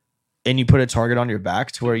where, and you put a target on your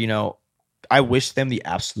back to where, I wish them the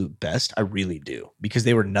absolute best. I really do, because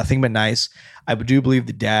they were nothing but nice. I do believe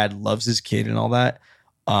the dad loves his kid and all that.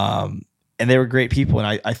 And they were great people.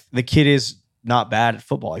 And the kid is not bad at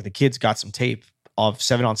football. Like, the kid's got some tape of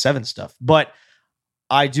 7-on-7 stuff. But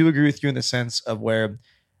I do agree with you in the sense of where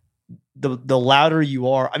the louder you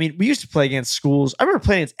are. I mean, we used to play against schools. I remember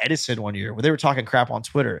playing against Edison one year where they were talking crap on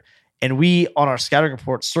Twitter. And we, on our scouting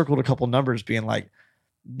report, circled a couple numbers being like,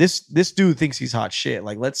 this dude thinks he's hot shit.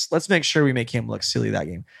 Like, let's make sure we make him look silly that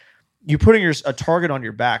game. You putting a target on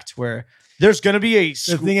your back to where there's going to be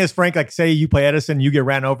the thing is, Frank, like, say you play Edison, you get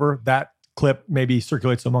ran over, that clip maybe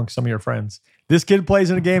circulates among some of your friends. This kid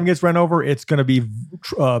plays in a game, gets ran over, it's going to be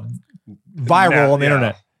viral on the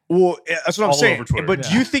internet. Well, that's what I'm saying. But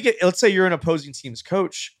do you think let's say you're an opposing team's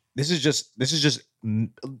coach. This is just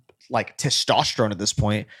like testosterone at this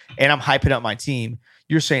point, and I'm hyping up my team.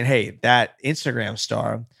 You're saying, hey, that Instagram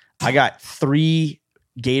star, I got 3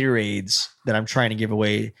 Gatorades that I'm trying to give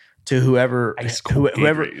away to whoever's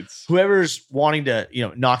wanting to,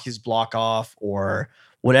 knock his block off or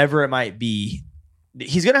whatever it might be.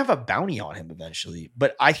 He's going to have a bounty on him eventually.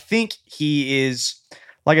 But I think he is,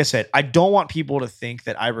 like I said, I don't want people to think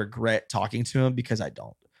that I regret talking to him, because I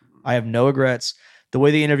don't. I have no regrets. The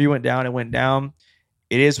way the interview went down, it went down.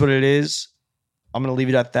 It is what it is. I'm going to leave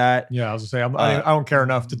it at that. Yeah, I was going to say, I don't care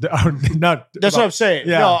enough to That's what I'm saying.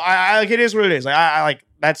 Yeah. No, I like, it is what it is. Like, I like,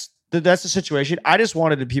 that's the situation. I just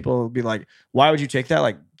wanted the people to be like, why would you take that?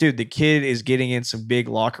 Like, dude, the kid is getting in some big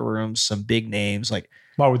locker rooms, some big names. Like,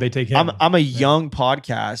 why would they take him? I'm a young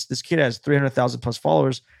podcast. This kid has 300,000 plus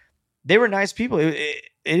followers. They were nice people. It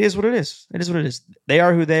is what it is. It is what it is. They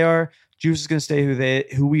are who they are. Juice is going to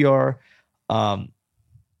stay who we are.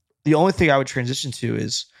 The only thing I would transition to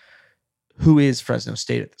is, who is Fresno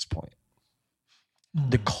State at this point?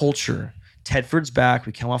 The culture. Tedford's back.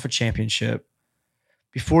 We come off a championship.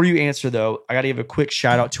 Before you answer, though, I got to give a quick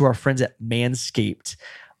shout out to our friends at Manscaped.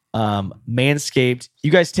 Manscaped, you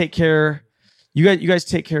guys take care. You guys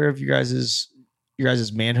take care of your guys'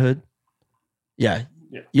 manhood. Yeah.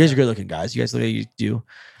 You guys are good looking guys. You guys look like you do.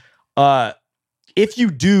 If you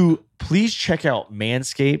do, please check out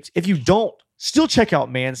Manscaped. If you don't, still check out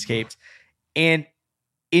Manscaped and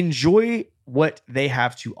enjoy what they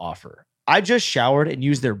have to offer. I just showered and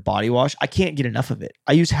used their body wash. I can't get enough of it.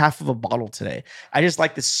 I used half of a bottle today. I just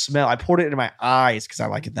like the smell. I poured it into my eyes because I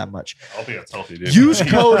like it that much. I think that's healthy, dude. Use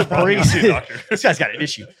code BRING. This guy's got an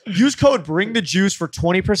issue. Use code BRING the juice for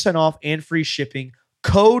 20% off and free shipping.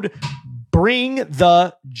 Code BRING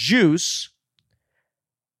the juice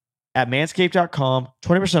at manscaped.com.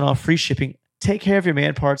 20% off, free shipping. Take care of your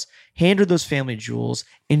man parts. Handle those family jewels.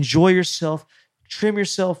 Enjoy yourself. Trim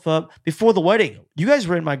yourself up. Before the wedding, you guys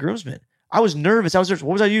were in my groomsmen. I was nervous. What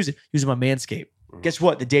was I using? Using my Manscaped. Guess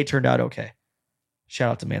what? The day turned out okay.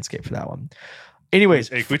 Shout out to Manscaped for that one. Anyways.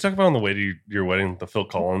 Hey, can we talk about on the way to your wedding, the Phil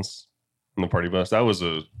Collins and the party bus? That was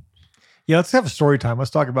Yeah, let's have a story time. Let's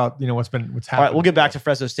talk about what's happening. All right, we'll get back to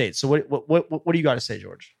Fresno State. So what do you got to say,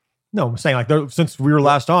 George? No, I'm saying since we were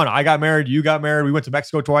last on, I got married, you got married, we went to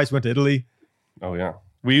Mexico twice, went to Italy. Oh yeah,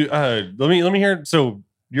 we let me hear. So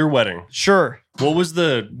your wedding, sure. What was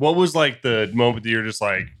like the moment that you're just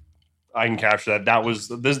like, I can capture that. That was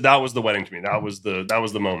the wedding to me. That was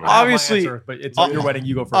the moment. Obviously, answer, but it's your wedding.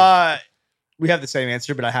 You go first. We have the same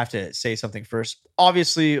answer, but I have to say something first.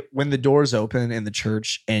 Obviously, when the doors open in the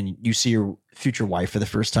church and you see your future wife for the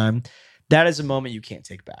first time, that is a moment you can't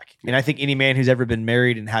take back. And I think any man who's ever been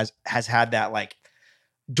married and has had that like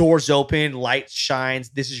doors open, light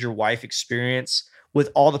shines, this is your wife experience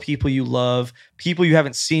with all the people you love, people you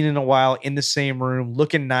haven't seen in a while in the same room,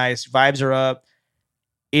 looking nice, vibes are up.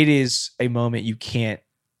 It is a moment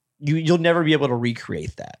you'll never be able to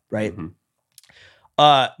recreate that, right? Mm-hmm.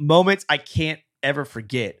 Moments I can't ever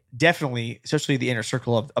forget. Definitely, especially the inner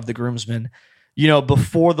circle of the groomsmen.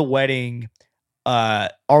 Before the wedding,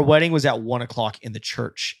 our wedding was at 1:00 in the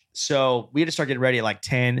church. So we had to start getting ready at like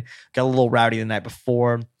 10, got a little rowdy the night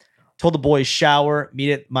before, told the boys shower,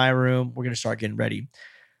 meet at my room. We're going to start getting ready.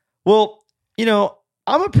 Well,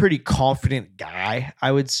 I'm a pretty confident guy.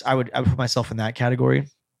 I would put myself in that category,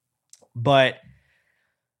 but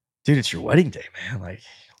dude, it's your wedding day, man. Like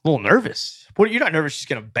a little nervous. You're not nervous she's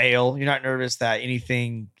going to bail. You're not nervous that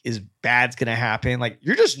anything is bad's going to happen. Like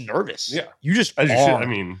you're just nervous. Yeah. You just As you are. should. I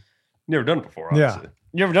mean, never done it before, obviously. Yeah.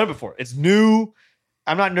 You never done it before. It's new.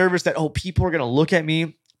 I'm not nervous that, people are going to look at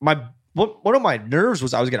me. One of my nerves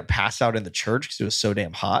was I was going to pass out in the church because it was so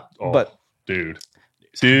damn hot. Oh, but dude,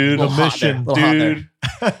 the mission, dude.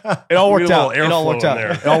 It all worked out. It all worked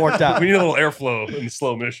out. We need a little airflow in the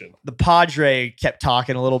slow mission. The Padre kept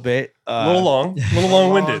talking a little bit. A little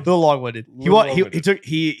long-winded. A little long-winded.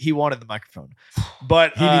 He wanted the microphone,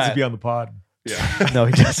 but he needs to be on the pod. Yeah. No,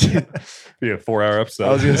 he doesn't. Be a 4-hour episode.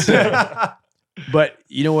 I was gonna say. But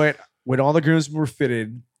you know what? When all the groomsmen were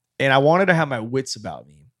fitted, and I wanted to have my wits about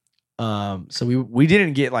me, so we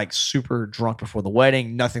didn't get like super drunk before the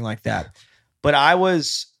wedding, nothing like that. But I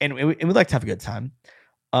was, and we like to have a good time.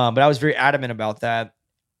 But I was very adamant about that.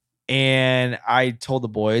 And I told the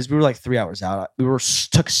boys, we were like 3 hours out. We were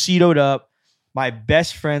tuxedoed up. My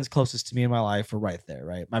best friends closest to me in my life were right there,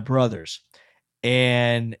 right? My brothers.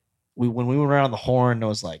 And when we went around the horn, I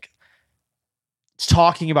was like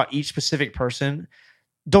talking about each specific person.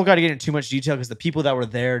 Don't got to get into too much detail because the people that were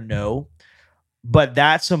there know. But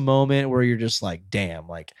that's a moment where you're just like, damn,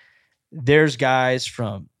 like there's guys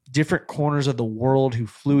from different corners of the world who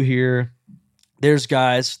flew here. There's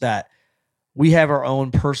guys that we have our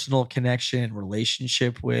own personal connection and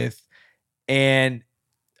relationship with. And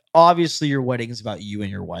obviously your wedding is about you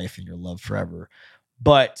and your wife and your love forever.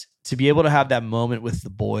 But to be able to have that moment with the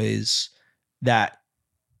boys that,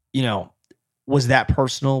 was that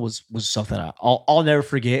personal was something I'll never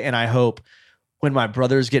forget. And I hope when my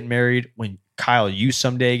brothers get married, when Kyle, you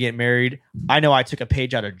someday get married, I know I took a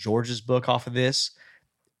page out of George's book off of this.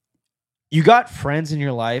 You got friends in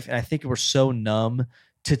your life, and I think we're so numb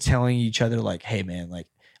to telling each other, like, hey, man, like,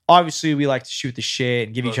 obviously we like to shoot the shit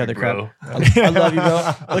and give each other crap. I love you,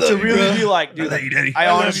 bro. But to really be like, dude, I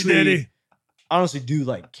honestly do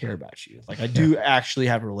like care about you. Like, I do actually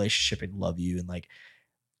have a relationship and love you. And like,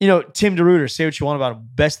 Tim DeRuiter, say what you want about him.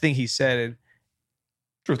 Best thing he said.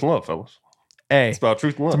 Truth and love, fellas. Hey. It's about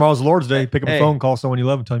truth and love. Tomorrow's the Lord's Day. Pick up the phone, call someone you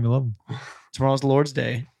love, and tell them you love them. Tomorrow's the Lord's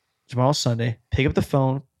Day. Tomorrow's Sunday. Pick up the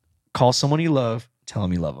phone, call someone you love, tell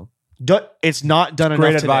them you love them. It's not done enough.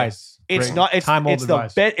 Great advice. It's Great. not. It's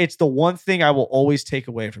advice. It's the one thing I will always take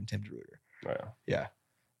away from Tim DeRuiter. Oh, yeah.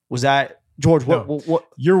 Was that George? What?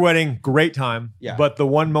 Your wedding, great time. Yeah. But the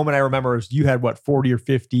one moment I remember is you had 40 or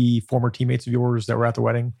 50 former teammates of yours that were at the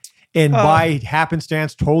wedding, and by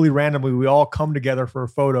happenstance, totally randomly, we all come together for a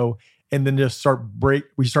photo, and then just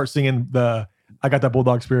we start singing "I Got That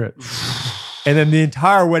Bulldog Spirit." And then the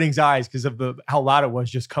entire wedding's eyes, because of how loud it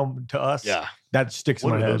was, just come to us. Yeah. That sticks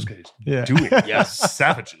What in my are head. those guys Yeah. doing? Yes.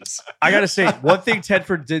 Savages. I got to say, one thing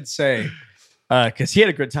Tedford did say, because he had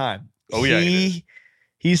a good time. Oh, yeah.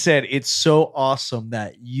 He said, it's so awesome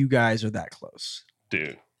that you guys are that close.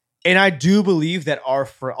 Dude. And I do believe that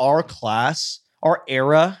for our class, our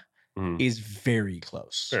era is very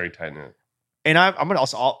close. Very tight knit. And I'm going to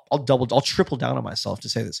also, I'll triple down on myself to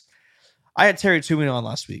say this. I had Terry Toomey on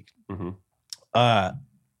last week. Mm-hmm.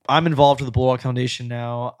 I'm involved with the Bulldog Foundation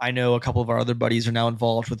now. I know a couple of our other buddies are now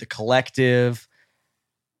involved with the collective.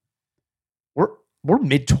 We're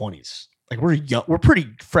mid-20s. Like we're young. We're pretty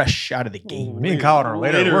fresh out of the game. Me and Kyle are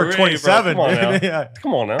later. We're 27. Come on now. Yeah.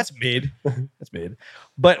 Come on now. That's mid. That's mid.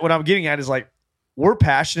 But what I'm getting at is like, we're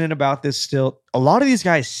passionate about this still. A lot of these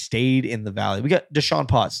guys stayed in the Valley. We got Deshaun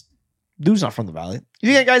Potts. Dude's not from the Valley.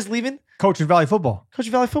 You think that guy's leaving? Coaching Valley football.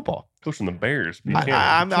 Coaching Valley football. Coaching the Bears. But you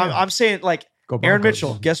I'm can't. saying like Go Aaron Broncos.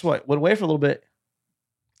 Mitchell. Guess what? Went away for a little bit.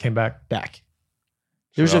 Came back.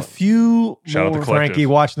 There's Shout a out. few Shout out more. the collective. Frankie,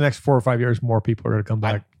 watch the next 4 or 5 years. More people are going to come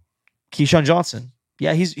back. Keyshawn Johnson.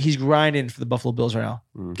 Yeah, he's grinding for the Buffalo Bills right now.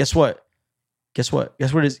 Guess what? Guess where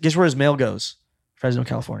his mail goes? Fresno,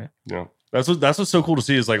 California. Yeah. That's what's so cool to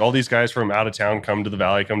see is like all these guys from out of town come to the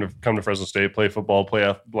Valley, come to Fresno State, play football, play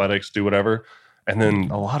athletics, do whatever. And then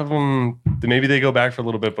a lot of them, maybe they go back for a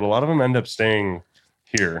little bit, but a lot of them end up staying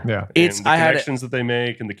here. Yeah. And the connections that they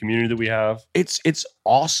make and the community that we have. It's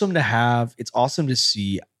awesome to have. It's awesome to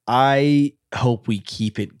see. I hope we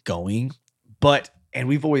keep it going. And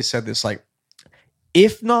we've always said this, like,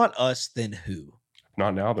 if not us, then who?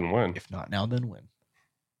 Not now, then when? If not now, then when?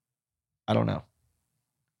 I don't know.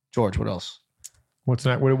 George, what else? What's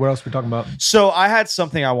that? What else are we talking about? So I had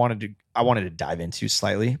something I wanted to dive into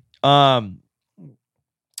slightly.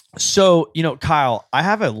 So, Kyle, I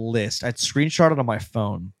have a list. I screenshotted on my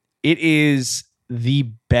phone. It is the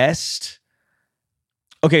best.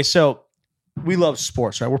 Okay, so we love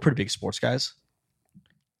sports, right? We're pretty big sports guys.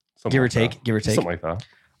 Give or take. Something like that.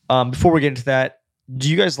 Before we get into that, do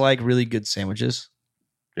you guys like really good sandwiches?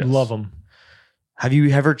 Yes. Love them. Have you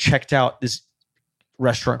ever checked out this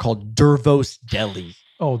restaurant called Dervos Deli?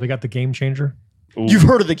 Oh, they got the Game Changer. Ooh. You've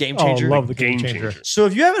heard of the Game Changer? Oh, love the Game Changer. So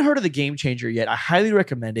if you haven't heard of the Game Changer yet, I highly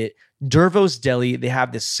recommend it. Dervos Deli, they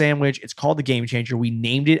have this sandwich. It's called the Game Changer. We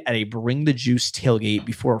named it at a Bring the Juice tailgate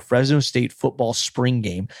before a Fresno State football spring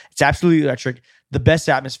game. It's absolutely electric. The best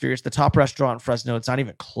atmosphere. It's the top restaurant in Fresno. It's not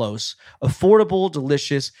even close. Affordable,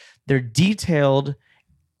 delicious. They're detailed.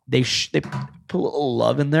 They put a little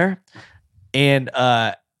love in there. And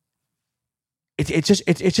it's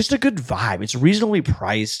just a good vibe. It's reasonably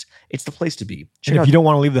priced. It's the place to be. And if you don't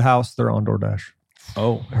want to leave the house, they're on DoorDash.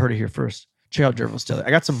 Oh, I heard it here first. Check out Dervos Deli. I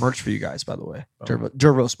got some merch for you guys, by the way.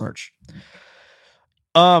 Dervos merch.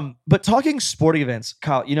 But talking sporting events,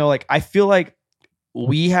 Kyle, I feel like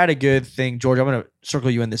we had a good thing. George, I'm going to circle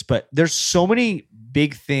you in this, but there's so many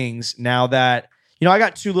big things now that, I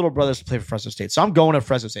got 2 little brothers to play for Fresno State. So I'm going to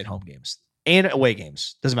Fresno State home games and away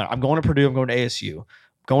games. Doesn't matter. I'm going to Purdue. I'm going to ASU.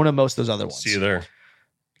 Going to most of those other ones. See you there.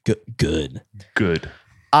 Good.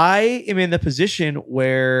 I am in the position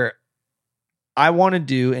where I want to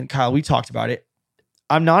do, and Kyle, we talked about it.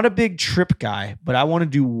 I'm not a big trip guy, but I want to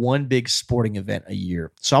do one big sporting event a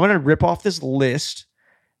year. So I'm going to rip off this list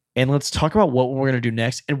and let's talk about what we're going to do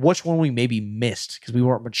next and which one we maybe missed because we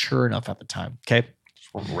weren't mature enough at the time. Okay.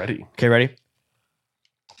 We're ready. Okay, ready?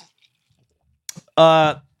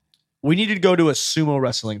 We need to go to a sumo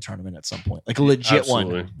wrestling tournament at some point, like a legit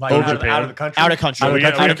Absolutely. one. like Over out of the country. Out of country. Oh, we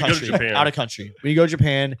Out have of to go to country. Japan. Out of country. We go to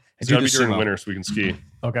Japan and It's do got to the be during sumo. winter so we can ski.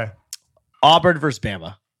 Okay. Auburn versus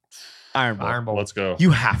Bama. Iron Bowl. Iron Bowl. Let's go. You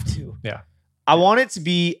have to. Yeah. I want it to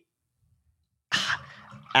be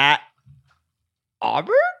at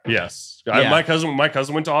Auburn. Yes. Yeah. My cousin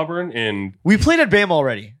went to Auburn and We played at Bama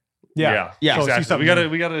already. Yeah. Yeah. So see exactly. something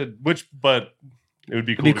We gotta but it would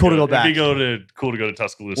be cool. It'd be cool to go back. It'd be cool to go to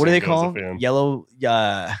Tuscaloosa. What do they and go as call a them? fan. Yellow.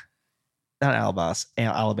 Not Alabama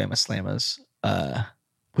Slammers.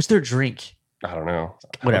 What's their drink? I don't know.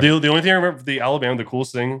 Whatever. The only thing I remember for the Alabama, the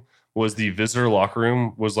coolest thing was the visitor locker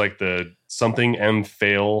room was like the something M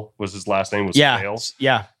Fail was his last name was Fail.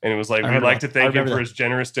 Yeah. And it was like I we'd heard like about- to thank I him remember for that. his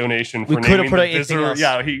generous donation We for could've naming put the anything visitor. else.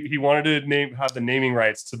 Yeah, he wanted to have the naming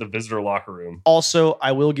rights to the visitor locker room. Also,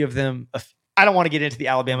 I will give them I don't want to get into the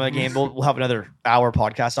Alabama game. We'll have another hour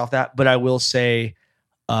podcast off that. But I will say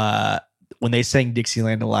when they sang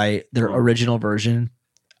Dixieland Delight, their original version,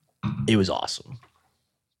 it was awesome.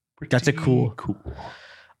 That's a cool.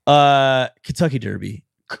 Kentucky Derby.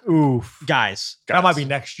 Oof. Guys, That might be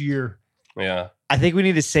next year. Yeah. I think we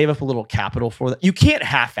need to save up a little capital for that. You can't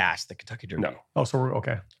half-ass the Kentucky Derby. No. Oh, so we're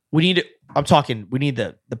okay. We need we need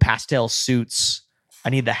the pastel suits. I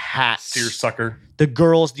need the hats. Seersucker. The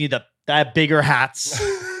girls need that bigger hats.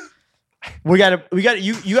 you gotta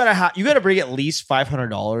bring at least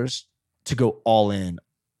 $500 to go all in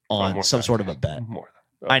on more some than sort that. of a bet. More.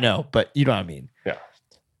 I know, but you know what I mean. Yeah.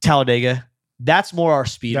 Talladega. That's more our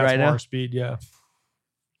speed That's right more now. our speed, yeah.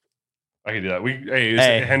 I can do that. Is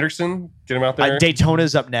Hey. it Henderson? Get him out there.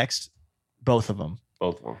 Daytona's up next. Both of them.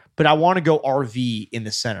 Both of them. But I want to go RV in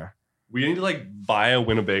the center. We need to like buy a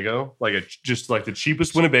Winnebago, just like the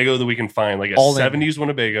cheapest Winnebago that we can find, like a All in. 70s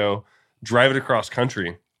Winnebago, drive it across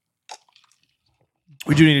country,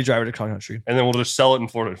 We do need to drive it to cross country. and then we'll just sell it in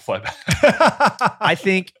Florida and fly back. I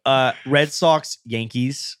think Red Sox,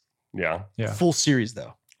 Yankees, Yeah. Yeah. full series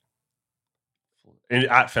though. And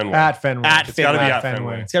at Fenway. At Fenway. At It's got to be Fenway. at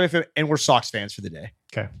Fenway. It's gotta be, and we're Sox fans for the day.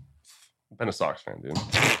 Okay. I've been a Sox fan, dude.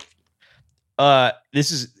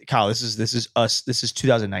 This is Kyle. This is us. This is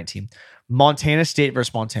 2019. Montana State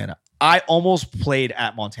versus Montana. I almost played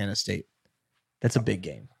at Montana State. That's a big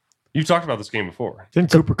game. You've talked about this game before.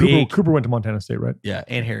 Didn't Cooper went to Montana State, right? Yeah,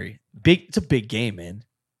 and Harry. Big. It's a big game, man.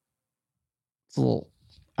 It's a little.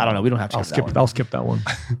 I don't know. We don't have to. I'll skip that one.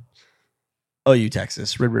 OU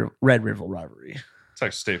Texas Red River rivalry.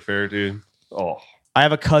 Texas State Fair, dude. Oh, I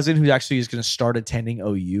have a cousin who actually is going to start attending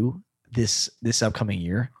OU this upcoming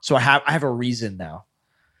year. So I have a reason now.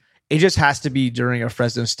 It just has to be during a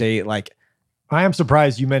Fresno State like. I am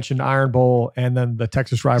surprised you mentioned Iron Bowl and then the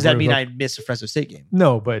Texas rivalry. Does that mean I missed a Fresno State game?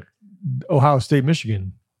 No, but Ohio State,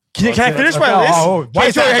 Michigan. Can I finish my list? Why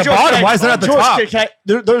is that at the bottom? Why is that at the top?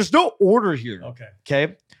 There's no order here.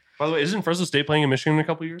 Okay. By the way, isn't Fresno State playing in Michigan in a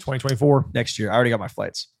couple years? 2024 next year. I already got my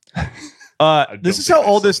flights. This is how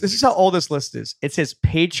old this list is. It says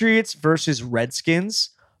Patriots versus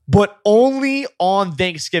Redskins, but only on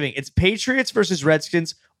Thanksgiving. It's Patriots versus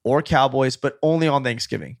Redskins or Cowboys, but only on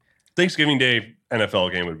Thanksgiving. Thanksgiving Day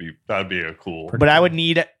NFL game would be a cool. But I would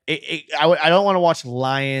need I don't want to watch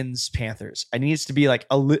Lions Panthers. I need it to be like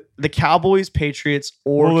the Cowboys, Patriots,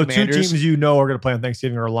 or Commanders. The two teams you know are going to play on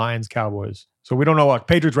Thanksgiving are Lions, Cowboys. So we don't know what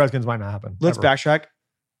Patriots, Redskins might not happen. Let's backtrack.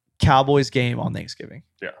 Cowboys game on Thanksgiving.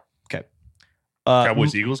 Yeah. Okay.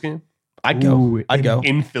 Cowboys Eagles game. I'd go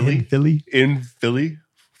in Philly. In Philly.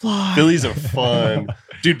 Fly. Phillies are fun,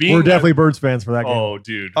 dude. We're definitely Birds fans for that game. Oh,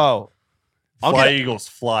 dude. Oh. Eagles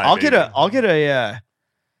fly. I'll get an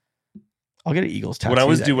Eagles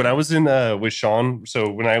tattoo. When I was in with Sean,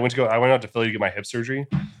 so when I went out to Philly to get my hip surgery,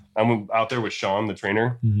 I'm out there with Sean, the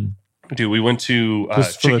trainer. Mm-hmm. Dude, we went to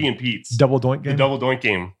Chicky and Pete's double doink game. The double doink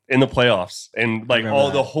game in the playoffs, and like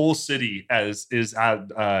the whole city is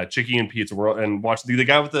at Chicky and Pete's and watch the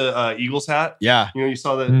guy with the Eagles hat. Yeah, you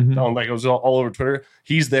saw that like it was all over Twitter.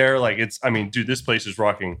 He's there, like dude, this place is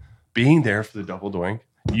rocking. Being there for the double doink.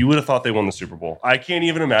 You would have thought they won the Super Bowl. I can't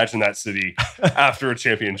even imagine that city after a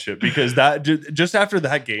championship because that just after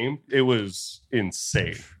that game, it was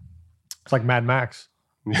insane. It's like Mad Max.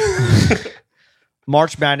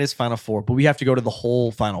 March Madness Final Four, but we have to go to the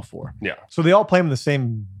whole Final Four. Yeah. So they all play in the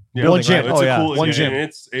same one gym. Right? Cool one gym.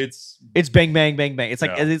 It's bang bang bang bang. It's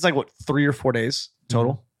like what 3 or 4 days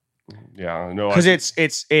total. Yeah, no, because it's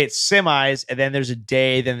semis and then there's a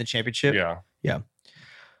day, then the championship. Yeah.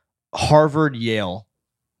 Harvard, Yale.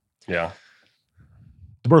 Yeah.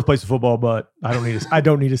 The birthplace of football, but I don't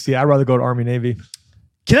need to see it. I'd rather go to Army Navy.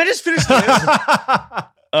 Can I just finish the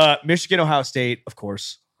list? Michigan, Ohio State, of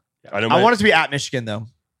course. I want it to be at Michigan though.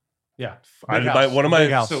 Yeah. Okie,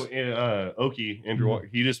 Andrew,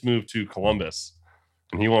 he just moved to Columbus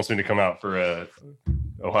and he wants me to come out for a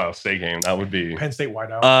Ohio State game. That would be Penn State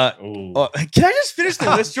whiteout. Can I just finish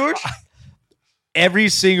the list, George? Every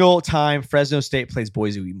single time Fresno State plays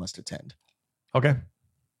Boise, we must attend. Okay.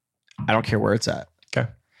 I don't care where it's at. Okay.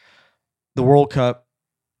 The World Cup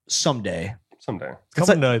someday. It's coming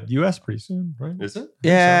to the U.S. pretty soon, right? Is it?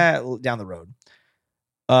 Yeah, down the road.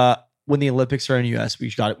 When the Olympics are in the U.S., we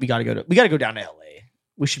got to go down to L.A.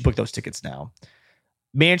 We should book those tickets now.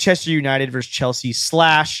 Manchester United versus Chelsea /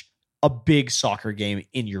 a big soccer game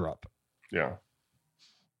in Europe. Yeah.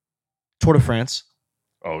 Tour de France.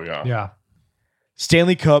 Oh yeah. Yeah.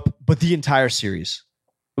 Stanley Cup, but the entire series.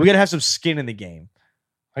 We got to have some skin in the game.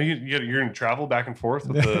 You're going to travel back and forth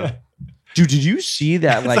with the. Dude, did you see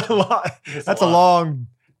that? Like, that's a long.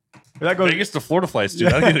 That goes Vegas to Florida flights,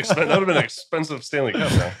 dude. That would have been an expensive Stanley Cup.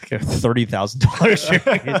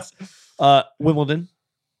 $30,000. Wimbledon.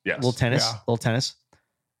 Yes. Little tennis.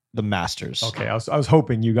 The Masters. Okay, I was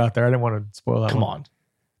hoping you got there. I didn't want to spoil that. Come on.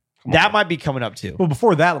 That might be coming up too. Well,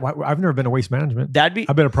 before that, I've never been to Waste Management. I've been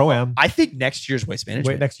a Pro-Am. I think next year's Waste Management.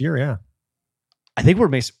 Wait, next year, yeah. I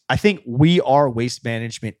think we are Waste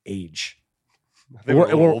Management age.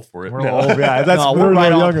 We're old for it. We're old, yeah. We're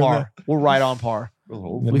right on par. We're right on par.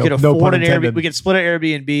 We could afford an Airbnb. We could split an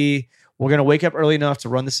Airbnb. We're gonna wake up early enough to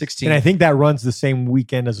run the 16. And I think that runs the same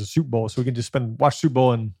weekend as a Super Bowl, so we can just watch Super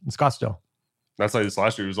Bowl in Scottsdale. That's like this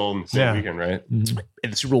last year. It was all in the same weekend, right? Mm-hmm.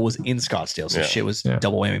 And the Super Bowl was in Scottsdale, so shit was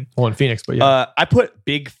double whammy. Well, in Phoenix, but yeah. I put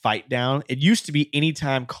big fight down. It used to be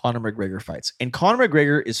anytime Conor McGregor fights, and Conor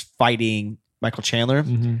McGregor is fighting Michael Chandler.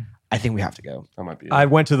 Mm-hmm. I think we have to go. That might be. I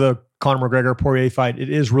went to the Conor McGregor Poirier fight. It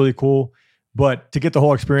is really cool, but to get the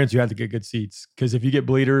whole experience, you have to get good seats because if you get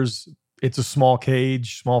bleeders, it's a small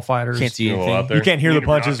cage, small fighters. Can't see anything. You can't hear the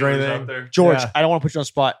punches or anything. George, I don't want to put you on the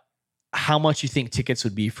spot. How much you think tickets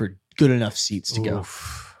would be for good enough seats to go?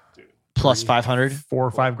 Plus 500, 4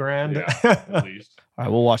 or 5 grand. Yeah, at least. All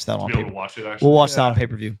right, we'll watch that on pay. We'll watch that on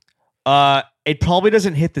pay-per-view. It probably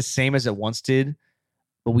doesn't hit the same as it once did,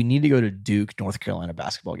 but we need to go to Duke, North Carolina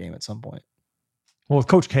basketball game at some point. Well, with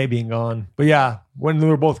Coach K being gone. But yeah, when they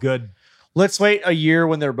were both good. Let's wait a year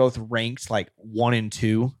when they're both ranked like 1 and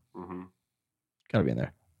 2. Mm-hmm. Gotta be in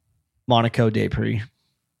there. Monaco Day Prix.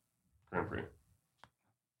 Grand Prix.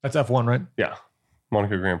 That's F1, right? Yeah.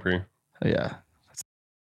 Monaco Grand Prix. Oh, yeah.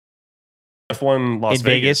 F1 Las in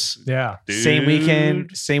Vegas. Yeah.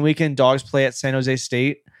 Dude. Same weekend. Dogs play at San Jose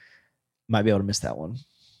State. Might be able to miss that one.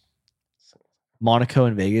 Monaco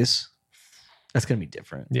and Vegas. That's gonna be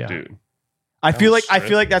different. Yeah. Dude. I feel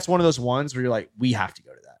like that's one of those ones where you're like, we have to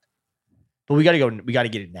go to that. But we gotta go. We gotta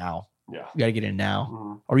get it now. Yeah. We gotta get in now.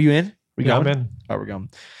 Mm-hmm. Are you in? We Yeah, going? I'm in. Oh, we're going.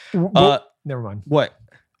 Never mind. What?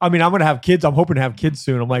 I mean, I'm going to have kids. I'm hoping to have kids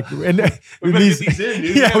soon. I'm like, and We better get these in,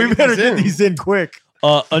 dude. Yeah, we better get these in quick.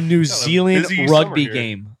 A New Zealand busy rugby summer here.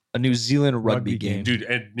 game. A New Zealand rugby game. Dude,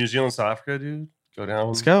 and New Zealand, South Africa, dude. Go down.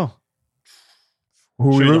 Let's go.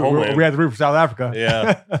 Who Show you the we homeland. had to root for South Africa.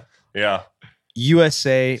 Yeah. Yeah.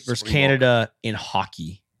 USA versus Springbok. Canada in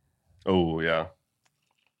hockey. Oh, yeah.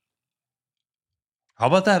 How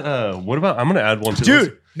about that? What about, I'm going to add one to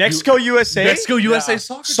Dude, Mexico, USA. Mexico, USA Yeah.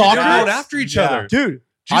 soccer. Soccer? They're going after each Yeah. other. Dude,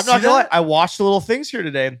 Did you I'm see not gonna lie. that? I watched the little things here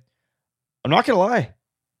today. I'm not gonna lie.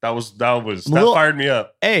 That fired me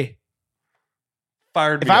up. Hey,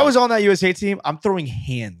 Fired me if I up. was on that USA team, I'm throwing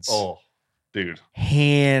hands. Oh, dude.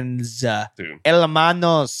 Hands. Dude. El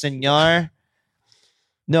mano, señor.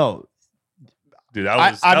 No, Dude, that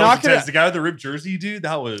was I'm that not was gonna- intense. The guy with the ripped jersey, dude,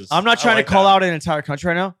 that was I'm not trying to call out an entire country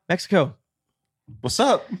right now. Mexico, What's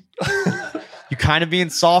up? you kind of being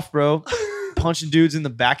soft, bro. Punching dudes in the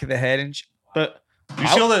back of the head and but You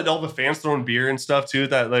see all the fans throwing beer and stuff too?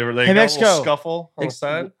 That they were like Hey, got a Mexico. little scuffle on the Ex-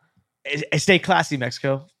 side. stay classy,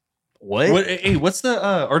 Mexico. What? Hey, what's the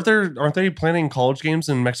aren't they planning college games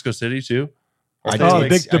in Mexico City too? I Aren't they,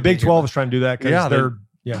 did. like, The Big I did hear 12 is trying to do that because Yeah, they're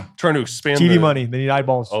trying to expand TV the money. They need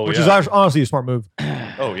eyeballs, Oh, which yeah. is honestly a smart move.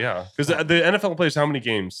 Oh yeah, because the NFL plays how many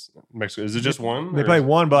games? In Mexico, is it just one? They or- play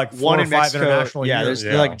one, but like 4 One or in 5 Mexico. international. Yeah, years.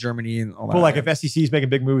 they're Yeah. like Germany and all that. Well, like if SEC is making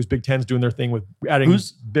big moves, Big Ten's doing their thing with adding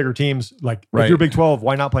bigger teams. Like Right. if you're Big 12,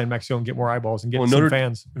 why not play in Mexico and get more eyeballs and get Well, some Notre-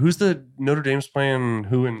 fans Who's the Notre Dame's playing?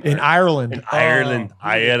 Who in Ireland? In Ireland. who do they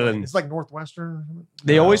play? Ireland. It's like Northwestern.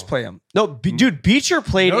 they No. always play them. No, dude, Beecher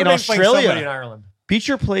played Notre in Dame's playing somebody in Australia. Ireland.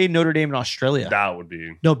 Beecher played Notre Dame in Australia. That would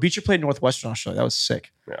be No, Beecher played Northwestern Australia. That was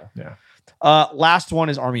sick. Yeah. Last one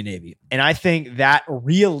is Army Navy, and I think that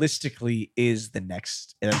realistically is the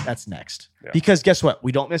next. That's next Yeah. because guess what?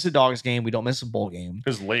 We don't miss a Dogs game. We don't miss a bowl game.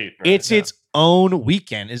 it's late. Right? It's Yeah. its own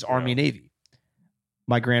weekend. Is Army Yeah. Navy.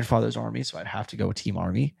 My grandfather's Army, so I'd have to go with Team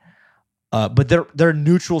Army. But they're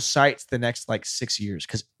neutral sites the next like 6 years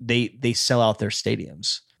because they sell out their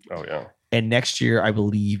stadiums. Oh yeah. And next year, I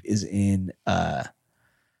believe, is in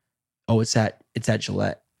it's at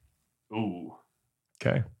Gillette, Ooh,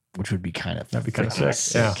 Okay. which would be kind of That'd be kinda freaking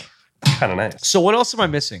sick. Yeah. kind of nice. So what else am I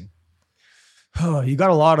missing? You got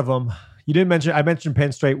a lot of them. You didn't mention. I mentioned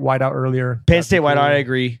Penn State whiteout earlier. Penn That'd State be White, cool. I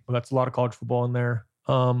agree. Well, that's a lot of college football in there.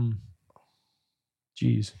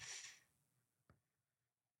 Geez,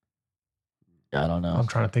 I don't know. I'm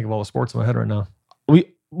trying to think of all the sports in my head right now.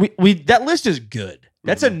 We that list is good.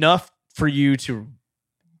 That's enough for you to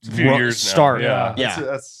It's a few years start. Now. Yeah.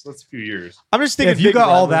 That's a few years. I'm just thinking If you big got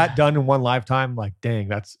all rivalry. that done in one lifetime, like, dang,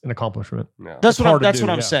 that's an accomplishment. Yeah. That's what hard to that's do,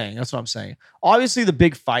 what I'm yeah. saying. That's what I'm saying. Obviously, the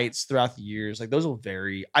big fights throughout the years, like those will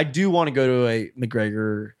vary. I do want to go to a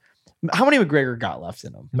McGregor. How many McGregor got left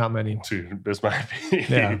in them? Not many. Dude, this might be.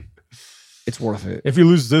 Yeah. It's worth it. If you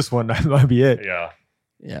lose this one, that might be it. Yeah.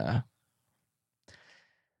 Yeah.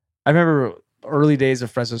 I remember early days of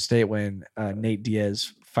Fresno State when Nate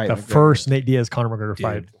Diaz fight The McGregor. first Nate Diaz Conor McGregor Dude.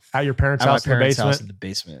 fight at your parents' at my house in the parents' basement house in the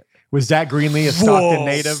basement. with Zach Greenlee, a Stockton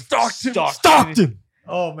native. Stockton.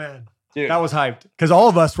 Oh man, Dude. that was hyped because all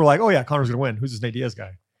of us were like, "Oh yeah, Conor's gonna win. Who's this Nate Diaz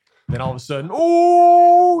guy?" Then all of a sudden,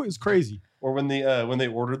 oh, it's crazy. Or when they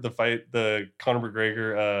ordered the fight, the Conor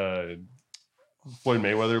McGregor Floyd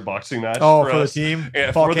Mayweather boxing match. Oh, for the us. team,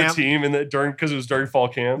 Yeah, fall for camp. the team, and because it was during fall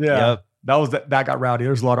camp. Yeah, Yep. that got rowdy.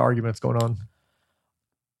 There's a lot of arguments going on.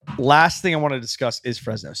 Last thing I want to discuss is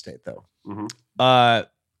Fresno State, though. Mhm.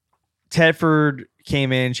 Tedford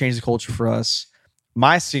came in, changed the culture for us.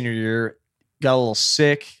 My senior year, got a little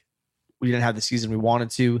sick. We didn't have the season we wanted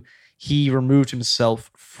to. He removed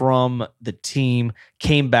himself from the team,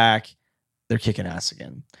 came back. They're kicking ass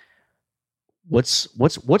again. What's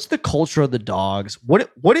the culture of the Dogs? What's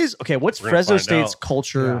We're gonna Fresno find State's out.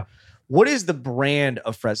 culture? Yeah. What is the brand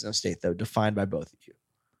of Fresno State, though, defined by both of you?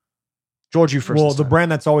 George, you first. Well, this the time.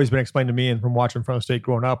 brand that's always been explained to me and from watching Fresno State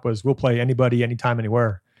growing up was we'll play anybody, anytime,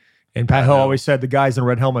 anywhere. And Pat Hill know. always said the guys in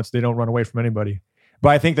red helmets, they don't run away from anybody. But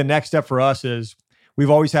I think the next step for us is we've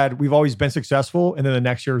always been successful, and then the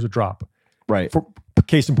next year is a drop. Right. For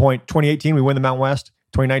case in point, 2018 we win the Mountain West.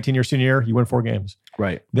 2019 your senior year, you win 4 games.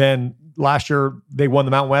 Right. Then last year they won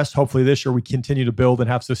the Mountain West. Hopefully this year we continue to build and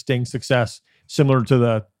have sustained success, similar to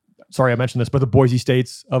the. Sorry, I mentioned this, but the Boise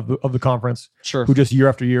States of the conference, Sure, who just year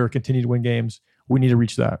after year continue to win games. We need to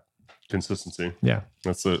reach that consistency. Yeah,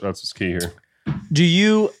 that's what's key here. Do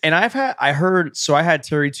you? And I had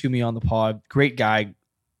Terry Toomey on the pod. Great guy.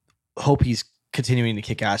 Hope he's continuing to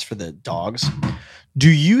kick ass for the Dogs. Do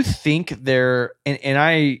you think they're and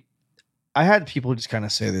I had people just kind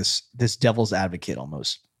of say this devil's advocate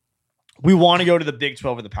almost. We want to go to the Big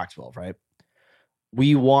 12 or the Pac-12, right?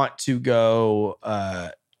 We want to go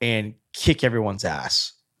and kick everyone's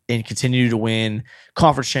ass and continue to win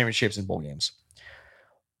conference championships and bowl games.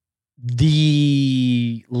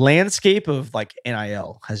 The landscape of like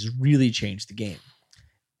NIL has really changed the game.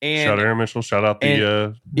 And shout out Aaron Mitchell. Shout out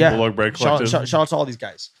the Bulldog Bread Collective. Shout out to all these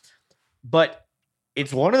guys. But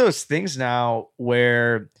it's one of those things now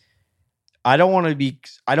where I don't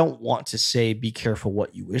want to say be careful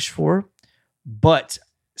what you wish for, but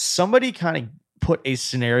somebody kind of put a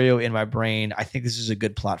scenario in my brain. I think this is a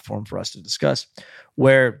good platform for us to discuss,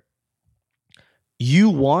 where you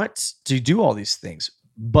want to do all these things,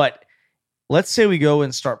 but let's say we go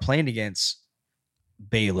and start playing against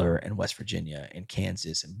Baylor and West Virginia and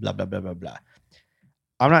Kansas and blah, blah, blah, blah, blah.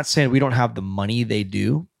 I'm not saying we don't have the money they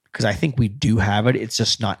do, because I think we do have it. It's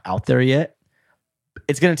just not out there yet.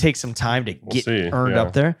 It's going to take some time to get earned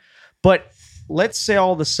up there. But let's say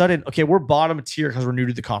all of a sudden, okay, we're bottom tier because we're new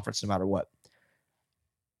to the conference no matter what.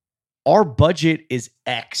 Our budget is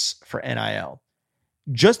X for NIL.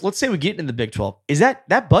 Just let's say we get in the Big 12. Is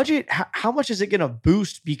that budget, how much is it going to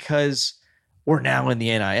boost because we're now in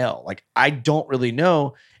the NIL? Like, I don't really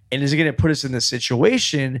know. And is it going to put us in this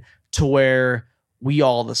situation to where we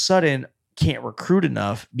all of a sudden can't recruit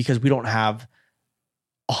enough because we don't have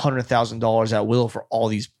 $100,000 at will for all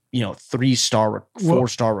these, 3-star,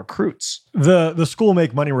 4-star recruits? The school will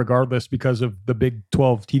make money regardless because of the Big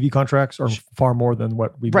 12 TV contracts are far more than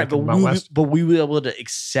what we make in the Mountain West. But we will be able to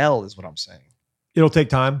excel is what I'm saying. It'll take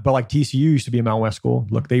time, but like TCU used to be a Mountain West school.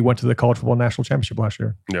 Look, they went to the College Football National Championship last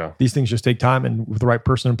year. Yeah. These things just take time and with the right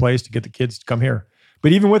person in place to get the kids to come here.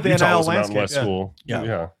 But even with the NIL landscape, school.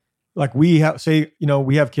 Yeah. Like we have,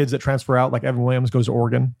 we have kids that transfer out, like Evan Williams goes to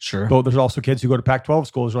Oregon. Sure. But there's also kids who go to Pac-12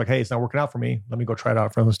 schools. They're like, hey, it's not working out for me. Let me go try it out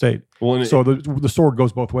at Fresno State. Well, so the sword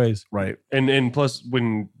goes both ways. Right. And plus,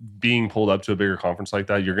 when being pulled up to a bigger conference like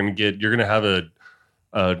that, you're going to have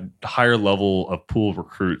a higher level of pool of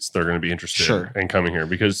recruits that are going to be interested in coming here,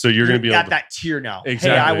 because you're going to be at that tier now.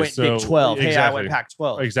 Exactly. Hey, I went Big 12. Hey, I went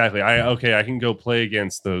Pac-12. Exactly. I can go play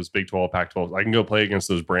against those Big 12, Pac-12. I can go play against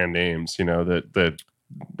those brand names. That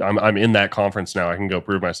I'm in that conference now. I can go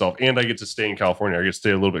prove myself, and I get to stay in California. I get to stay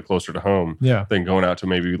a little bit closer to home than going out to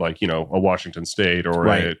maybe like a Washington State or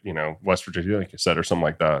a West Virginia, like you said, or something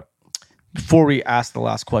like that. Before we ask the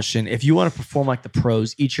last question, if you want to perform like the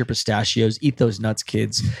pros, eat your pistachios, eat those nuts,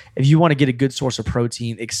 kids. If you want to get a good source of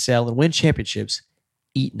protein, excel, and win championships,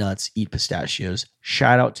 eat nuts, eat pistachios.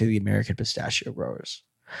 Shout out to the American pistachio growers.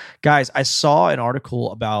 Guys, I saw an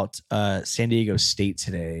article about San Diego State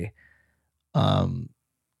today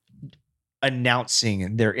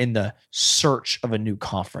announcing they're in the search of a new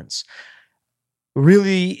conference.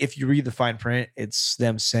 Really, if you read the fine print, it's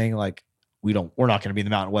them saying like, we're not going to be in the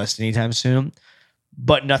Mountain West anytime soon,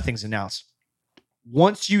 but nothing's announced.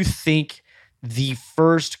 Once you think the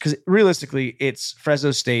first, because realistically it's Fresno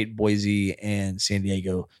State, Boise, and San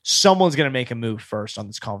Diego, someone's going to make a move first on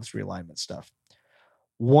this conference realignment stuff.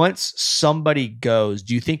 Once somebody goes,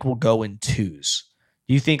 do you think we'll go in twos?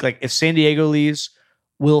 Do you think like if San Diego leaves,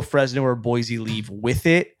 will Fresno or Boise leave with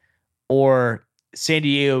it? Or San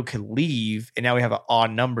Diego could leave and now we have an odd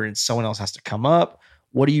number and someone else has to come up?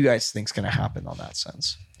 What do you guys think is going to happen on that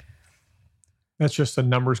sense? That's just the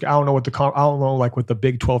numbers. I don't know what what the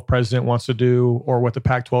Big 12 president wants to do or what the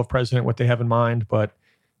Pac-12 president, what they have in mind, but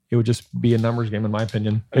it would just be a numbers game in my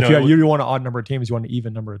opinion. If you want an odd number of teams, you want an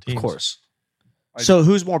even number of teams. Of course. So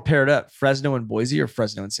who's more paired up, Fresno and Boise or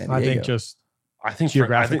Fresno and San Diego? I think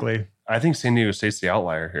geographically. I think San Diego State's the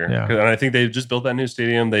outlier here. Yeah. And I think they just built that new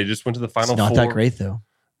stadium. They just went to the Final Four. It's not that great though.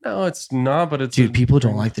 No, it's not, but it's... Dude, people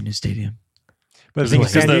don't like the new stadium. But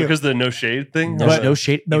because the no shade thing? No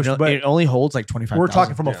shade. But it only holds like 25,000. We're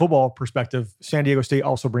talking from a football perspective. San Diego State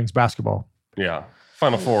also brings basketball. Yeah.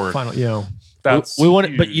 Final Four. That's we want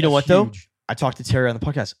it, but you know what though? huge. I talked to Terry on the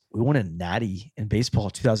podcast. We won a natty in baseball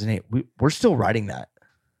in 2008. We're still riding that.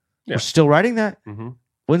 Yeah. We're still riding that. Mm-hmm.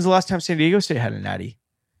 When's the last time San Diego State had a natty?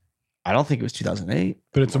 I don't think it was 2008.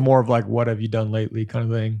 But it's a more of like, what have you done lately kind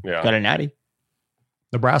of thing. Yeah. Got a natty.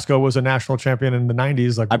 Nebraska was a national champion in the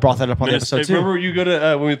 90s. Like I brought that up on the episode too. Remember you go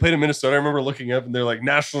to when we played in Minnesota, I remember looking up and they're like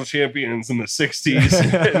national champions in the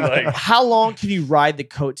 60s. And like, how long can you ride the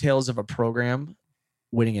coattails of a program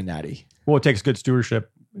winning a natty? Well, it takes good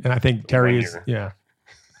stewardship. And I think Terry is,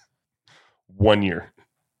 1 year.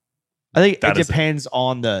 I think it depends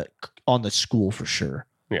on the school for sure.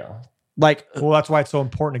 Yeah. Like, well, that's why it's so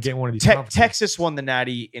important to get one of these. Texas won the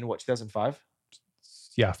natty in what, 2005?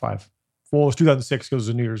 Yeah, 5. Well, it was 2006 because it was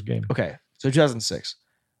a New Year's game. Okay, so 2006. Is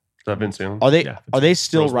that Vince Young? Are they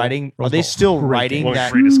still writing? Are they still writing one of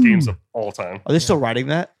that? the greatest games of all time. Are they still writing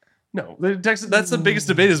that? No, Texas. That's the biggest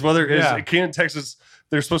debate is whether can't Texas.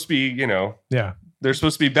 They're supposed to be, they're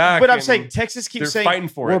supposed to be back. But I'm saying Texas keeps saying fighting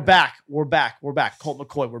for we're it. back. Colt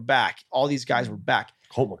McCoy, we're back. All these guys were back.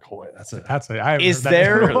 Colt McCoy. I haven't Is heard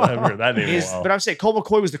there? that. I haven't heard that name in a while. But I'm saying Colt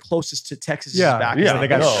McCoy was the closest to Texas. Back. Yeah, they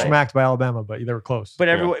got No. smacked by Alabama, but they were close.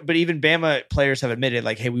 But but even Bama players have admitted,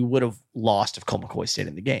 like, hey, we would have lost if Colt McCoy stayed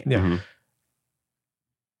in the game. Yeah. Mm-hmm.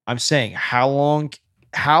 I'm saying, how long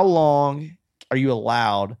are you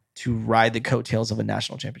allowed to ride the coattails of a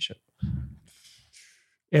national championship?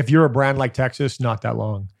 If you're a brand like Texas, not that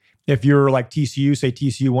long. If you're like TCU, say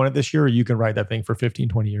TCU won it this year, you can ride that thing for 15,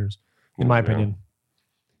 20 years, in my opinion.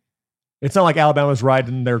 It's not like Alabama's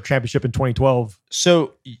riding their championship in 2012.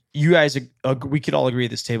 So you guys, we could all agree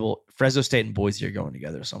at this table, Fresno State and Boise are going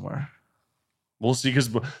together somewhere. We'll see, because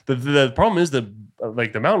the problem is that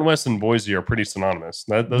like the Mountain West and Boise are pretty synonymous.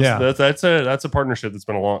 That's a partnership that's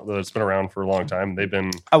been around for a long time. They've been.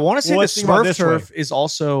 I want to say the Smurf turf is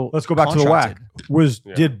also. Let's go back to the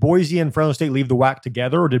WAC. Did Boise and Fresno State leave the WAC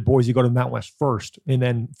together, or did Boise go to the Mountain West first, and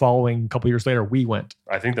then following a couple years later we went?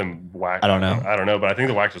 I think the WAC. I don't know, but I think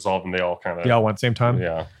the WAC dissolved and they all kind of. They all went at the same time.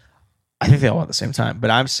 Yeah, I think they all went at the same time. But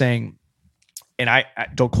I'm saying. And I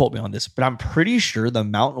don't quote me on this, but I'm pretty sure the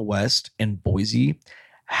Mountain West and Boise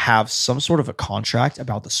have some sort of a contract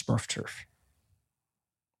about the Smurf turf.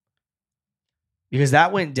 Because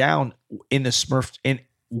that went down in the Smurf, and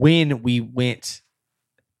when we went,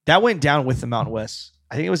 that went down with the Mountain West.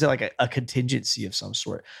 I think it was like a contingency of some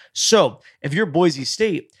sort. So if you're Boise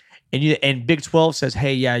State and Big 12 says,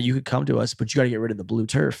 hey, yeah, you could come to us, but you got to get rid of the blue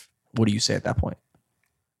turf. What do you say at that point?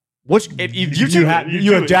 If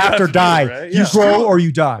you adapt or die. Right? You grow or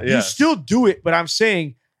you die. You still do it, but I'm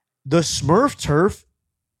saying the Smurf turf,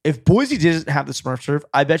 if Boise doesn't have the Smurf turf,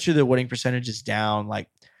 I bet you the winning percentage is down. Like,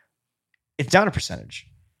 it's down a percentage.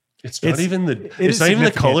 It's not even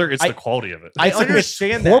the color, it's the quality of it. I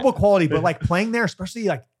understand that. Horrible quality, but like playing there, especially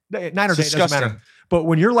like Niner Day, doesn't matter. But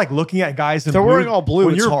when you're like looking at guys in they're wearing all blue,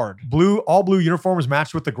 it's hard. All blue uniforms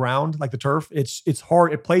matched with the ground, like the turf. It's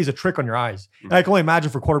hard. It plays a trick on your eyes. And I can only imagine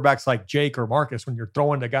for quarterbacks like Jake or Marcus when you're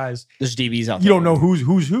throwing to guys. There's DBs out there. You don't know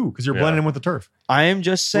who's who because you're blending in with the turf. I am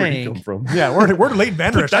just saying. Where'd he come from? Yeah, where Leighton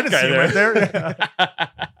Vander Esch? I didn't see him right there.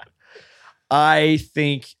 I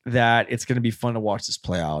think that it's going to be fun to watch this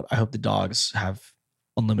play out. I hope the Dogs have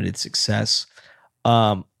unlimited success.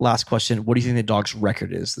 Last question. What do you think the Dogs'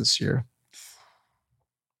 record is this year?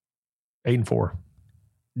 8-4.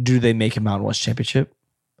 Do they make a Mountain West championship?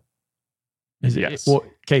 Yes. Well,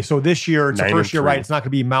 okay, so this year, it's the first year, 9-3. right? It's not going to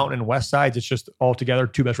be Mountain and West sides. It's just all together,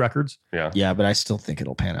 2 best records. Yeah, but I still think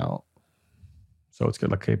it'll pan out. So it's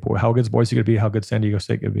good. Like, okay, boy, how good's Boise going to be? How good San Diego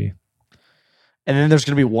State going to be? And then there's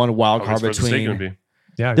going to be one wild card between.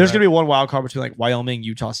 Yeah, there's going to be one wild card between like Wyoming,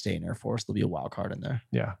 Utah State, and Air Force. There'll be a wild card in there.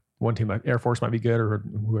 Yeah. One team, like Air Force might be good, or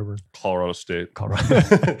whoever. Colorado State.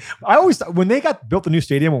 I always thought when they built the new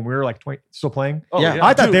stadium when we were like 20, still playing.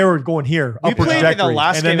 I thought they were going here. We played in the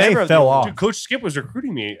last and game then they fell off. Dude, Coach Skip was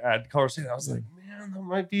recruiting me at Colorado State. I was like, man, that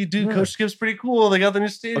might be. Coach Skip's pretty cool. They got the new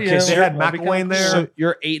stadium. Okay, so they had McElwain there. So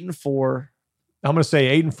you're 8-4. I'm going to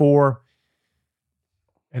say 8-4,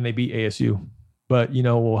 and they beat ASU. But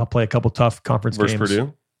we'll play a couple tough conference games. Versus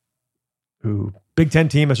Purdue. Who Big Ten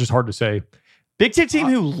team? It's just hard to say. Big Ten team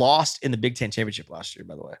who lost in the Big Ten championship last year,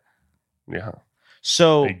 by the way. Yeah.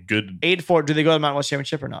 So a good 8-4. Do they go to the Mountain West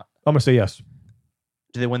championship or not? I'm gonna say yes.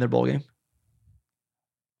 Do they win their bowl game?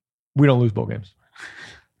 We don't lose bowl games.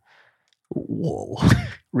 Whoa.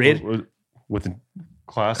 Rid? With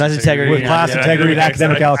class integrity. With class integrity and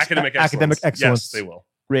academic excellence. Yes, they will.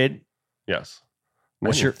 Rid? Yes.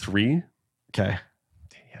 What's your 3? Okay.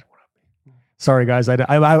 Sorry, guys.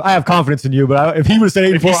 I have confidence in you, but if he would have said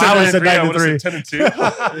 8-4, I would have said 9-3.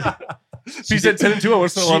 10-2. He said 10-2. I would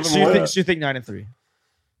have said 11-1. So you think 9-3?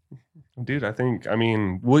 Dude, I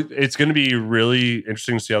mean, it's going to be really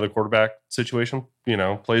interesting to see how the quarterback situation,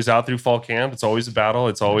 plays out through fall camp. It's always a battle.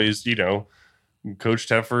 It's always, Coach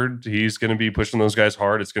Tefford, he's going to be pushing those guys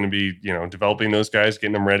hard. It's going to be, developing those guys,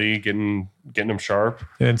 getting them ready, getting them sharp.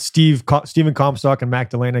 And Stephen Comstock and Mac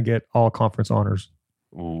Delana get all conference honors.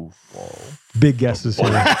 Ooh, big guesses here.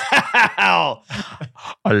 I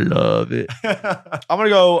love it. I'm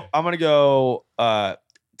gonna go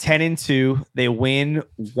 10-2. They win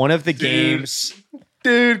one of the games.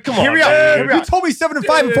 Dude, come Here on. we are. You told me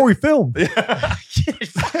 7-5 before we filmed.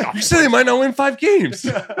 You said they might not win 5 games.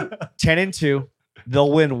 10-2.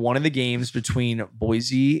 They'll win one of the games between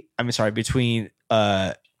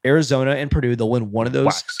Arizona and Purdue. They'll win one of those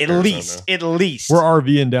Wax, at Arizona. least. We're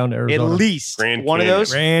RVing down to Arizona. At least Grand one Canyon. of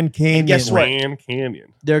those. Grand Canyon. And guess what? Grand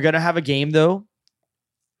Canyon. They're gonna have a game though.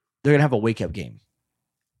 They're gonna have a wake up game.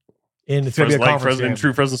 And it's going to be a conference in game.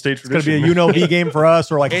 true Fresno State It's going tradition. to be a UNLV game for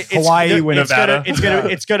us, or like Hawaii when Nevada.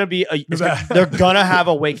 It's gonna be they're gonna have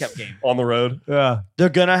a wake up game. On the road. Yeah. They're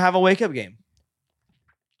gonna have a wake up game.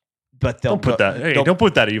 But Don't put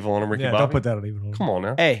that evil on them, Ricky Yeah, Bobby. don't put that on even. Come on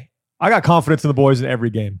now. Hey, I got confidence in the boys in every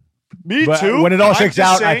game. me But too. when it all I'm shakes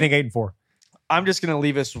just out, I saying- think 8-4. I'm just gonna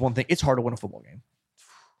leave us with one thing. It's hard to win a football game.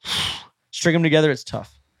 String them together, it's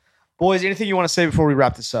tough. Boys, anything you want to say before we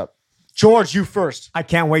wrap this up? George, you first. I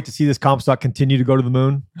can't wait to see this Comstock continue to go to the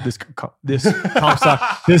moon. This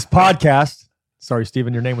Comstock, this podcast. Sorry,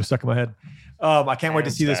 Steven, your name was stuck in my head. I can't wait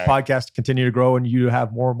to see this podcast continue to grow and you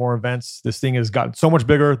have more and more events. This thing has gotten so much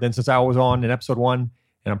bigger than since I was on in episode 1,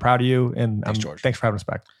 and I'm proud of you. And Thanks, George. Thanks for having us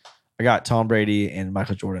back. I got Tom Brady and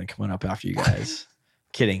Michael Jordan coming up after you guys.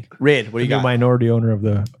 Kidding. Rid, what do you You're got? minority owner of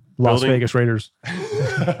the Las Building. Vegas Raiders.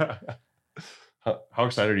 How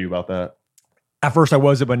excited are you about that? At first I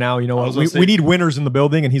wasn't, but now, you know I what? was gonna say- We need winners in the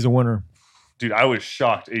building, and he's a winner. Dude, I was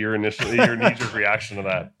shocked at your knee-jerk reaction to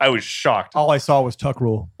that. I was shocked. All I saw was Tuck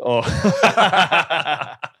Rule. Oh.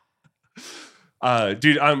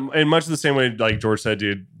 Dude, I'm in much the same way like George said,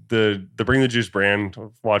 dude. The Bring the Juice brand,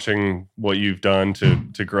 watching what you've done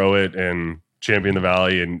to grow it and champion the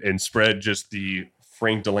Valley and spread just the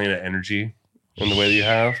Frank Delana energy in the way that you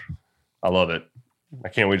have. I love it. I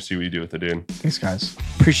can't wait to see what you do with it, dude. Thanks, guys.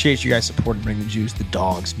 Appreciate you guys supporting Bring the Juice, the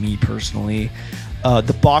dogs, me personally.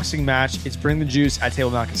 The boxing match, it's Bring the Juice at Table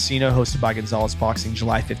Mountain Casino, hosted by Gonzalez Boxing,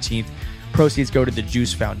 July 15th. Proceeds go to the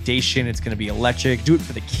Juice Foundation. It's going to be electric. Do it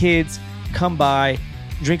for the kids. Come by,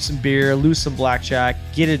 drink some beer, lose some blackjack,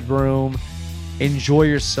 get a room, enjoy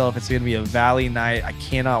yourself. It's going to be a Valley night. I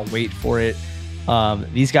cannot wait for it.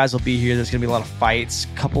 These guys will be here. There's going to be a lot of fights,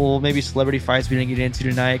 couple maybe celebrity fights we didn't get into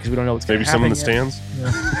tonight because we don't know what's going Maybe to some happen. in the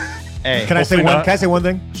stands. Hey, Can I say one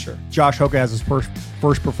thing? Sure. Josh Hoka has his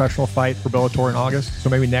first professional fight for Bellator in August. So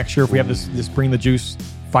maybe next year, if we have this Bring the Juice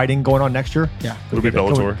fighting going on next year, Yeah. It'll be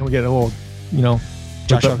Bellator. Can we get a little,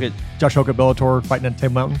 Josh Hoka. Josh Hoka Bellator fighting at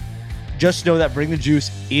Table Mountain? Just know that Bring the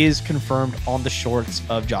Juice is confirmed on the shorts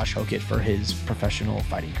of Josh Hokett for his professional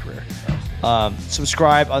fighting career.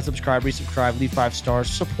 Subscribe, unsubscribe, resubscribe, leave 5 stars,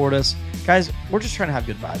 support us. Guys, we're just trying to have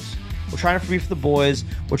good vibes. We're trying to be for the boys.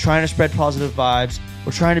 We're trying to spread positive vibes.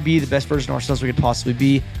 We're trying to be the best version of ourselves we could possibly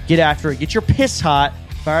be. Get after it. Get your piss hot.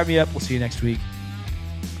 Fire me up. We'll see you next week.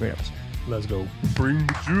 Great episode. Let's go. Bring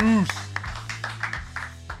the juice.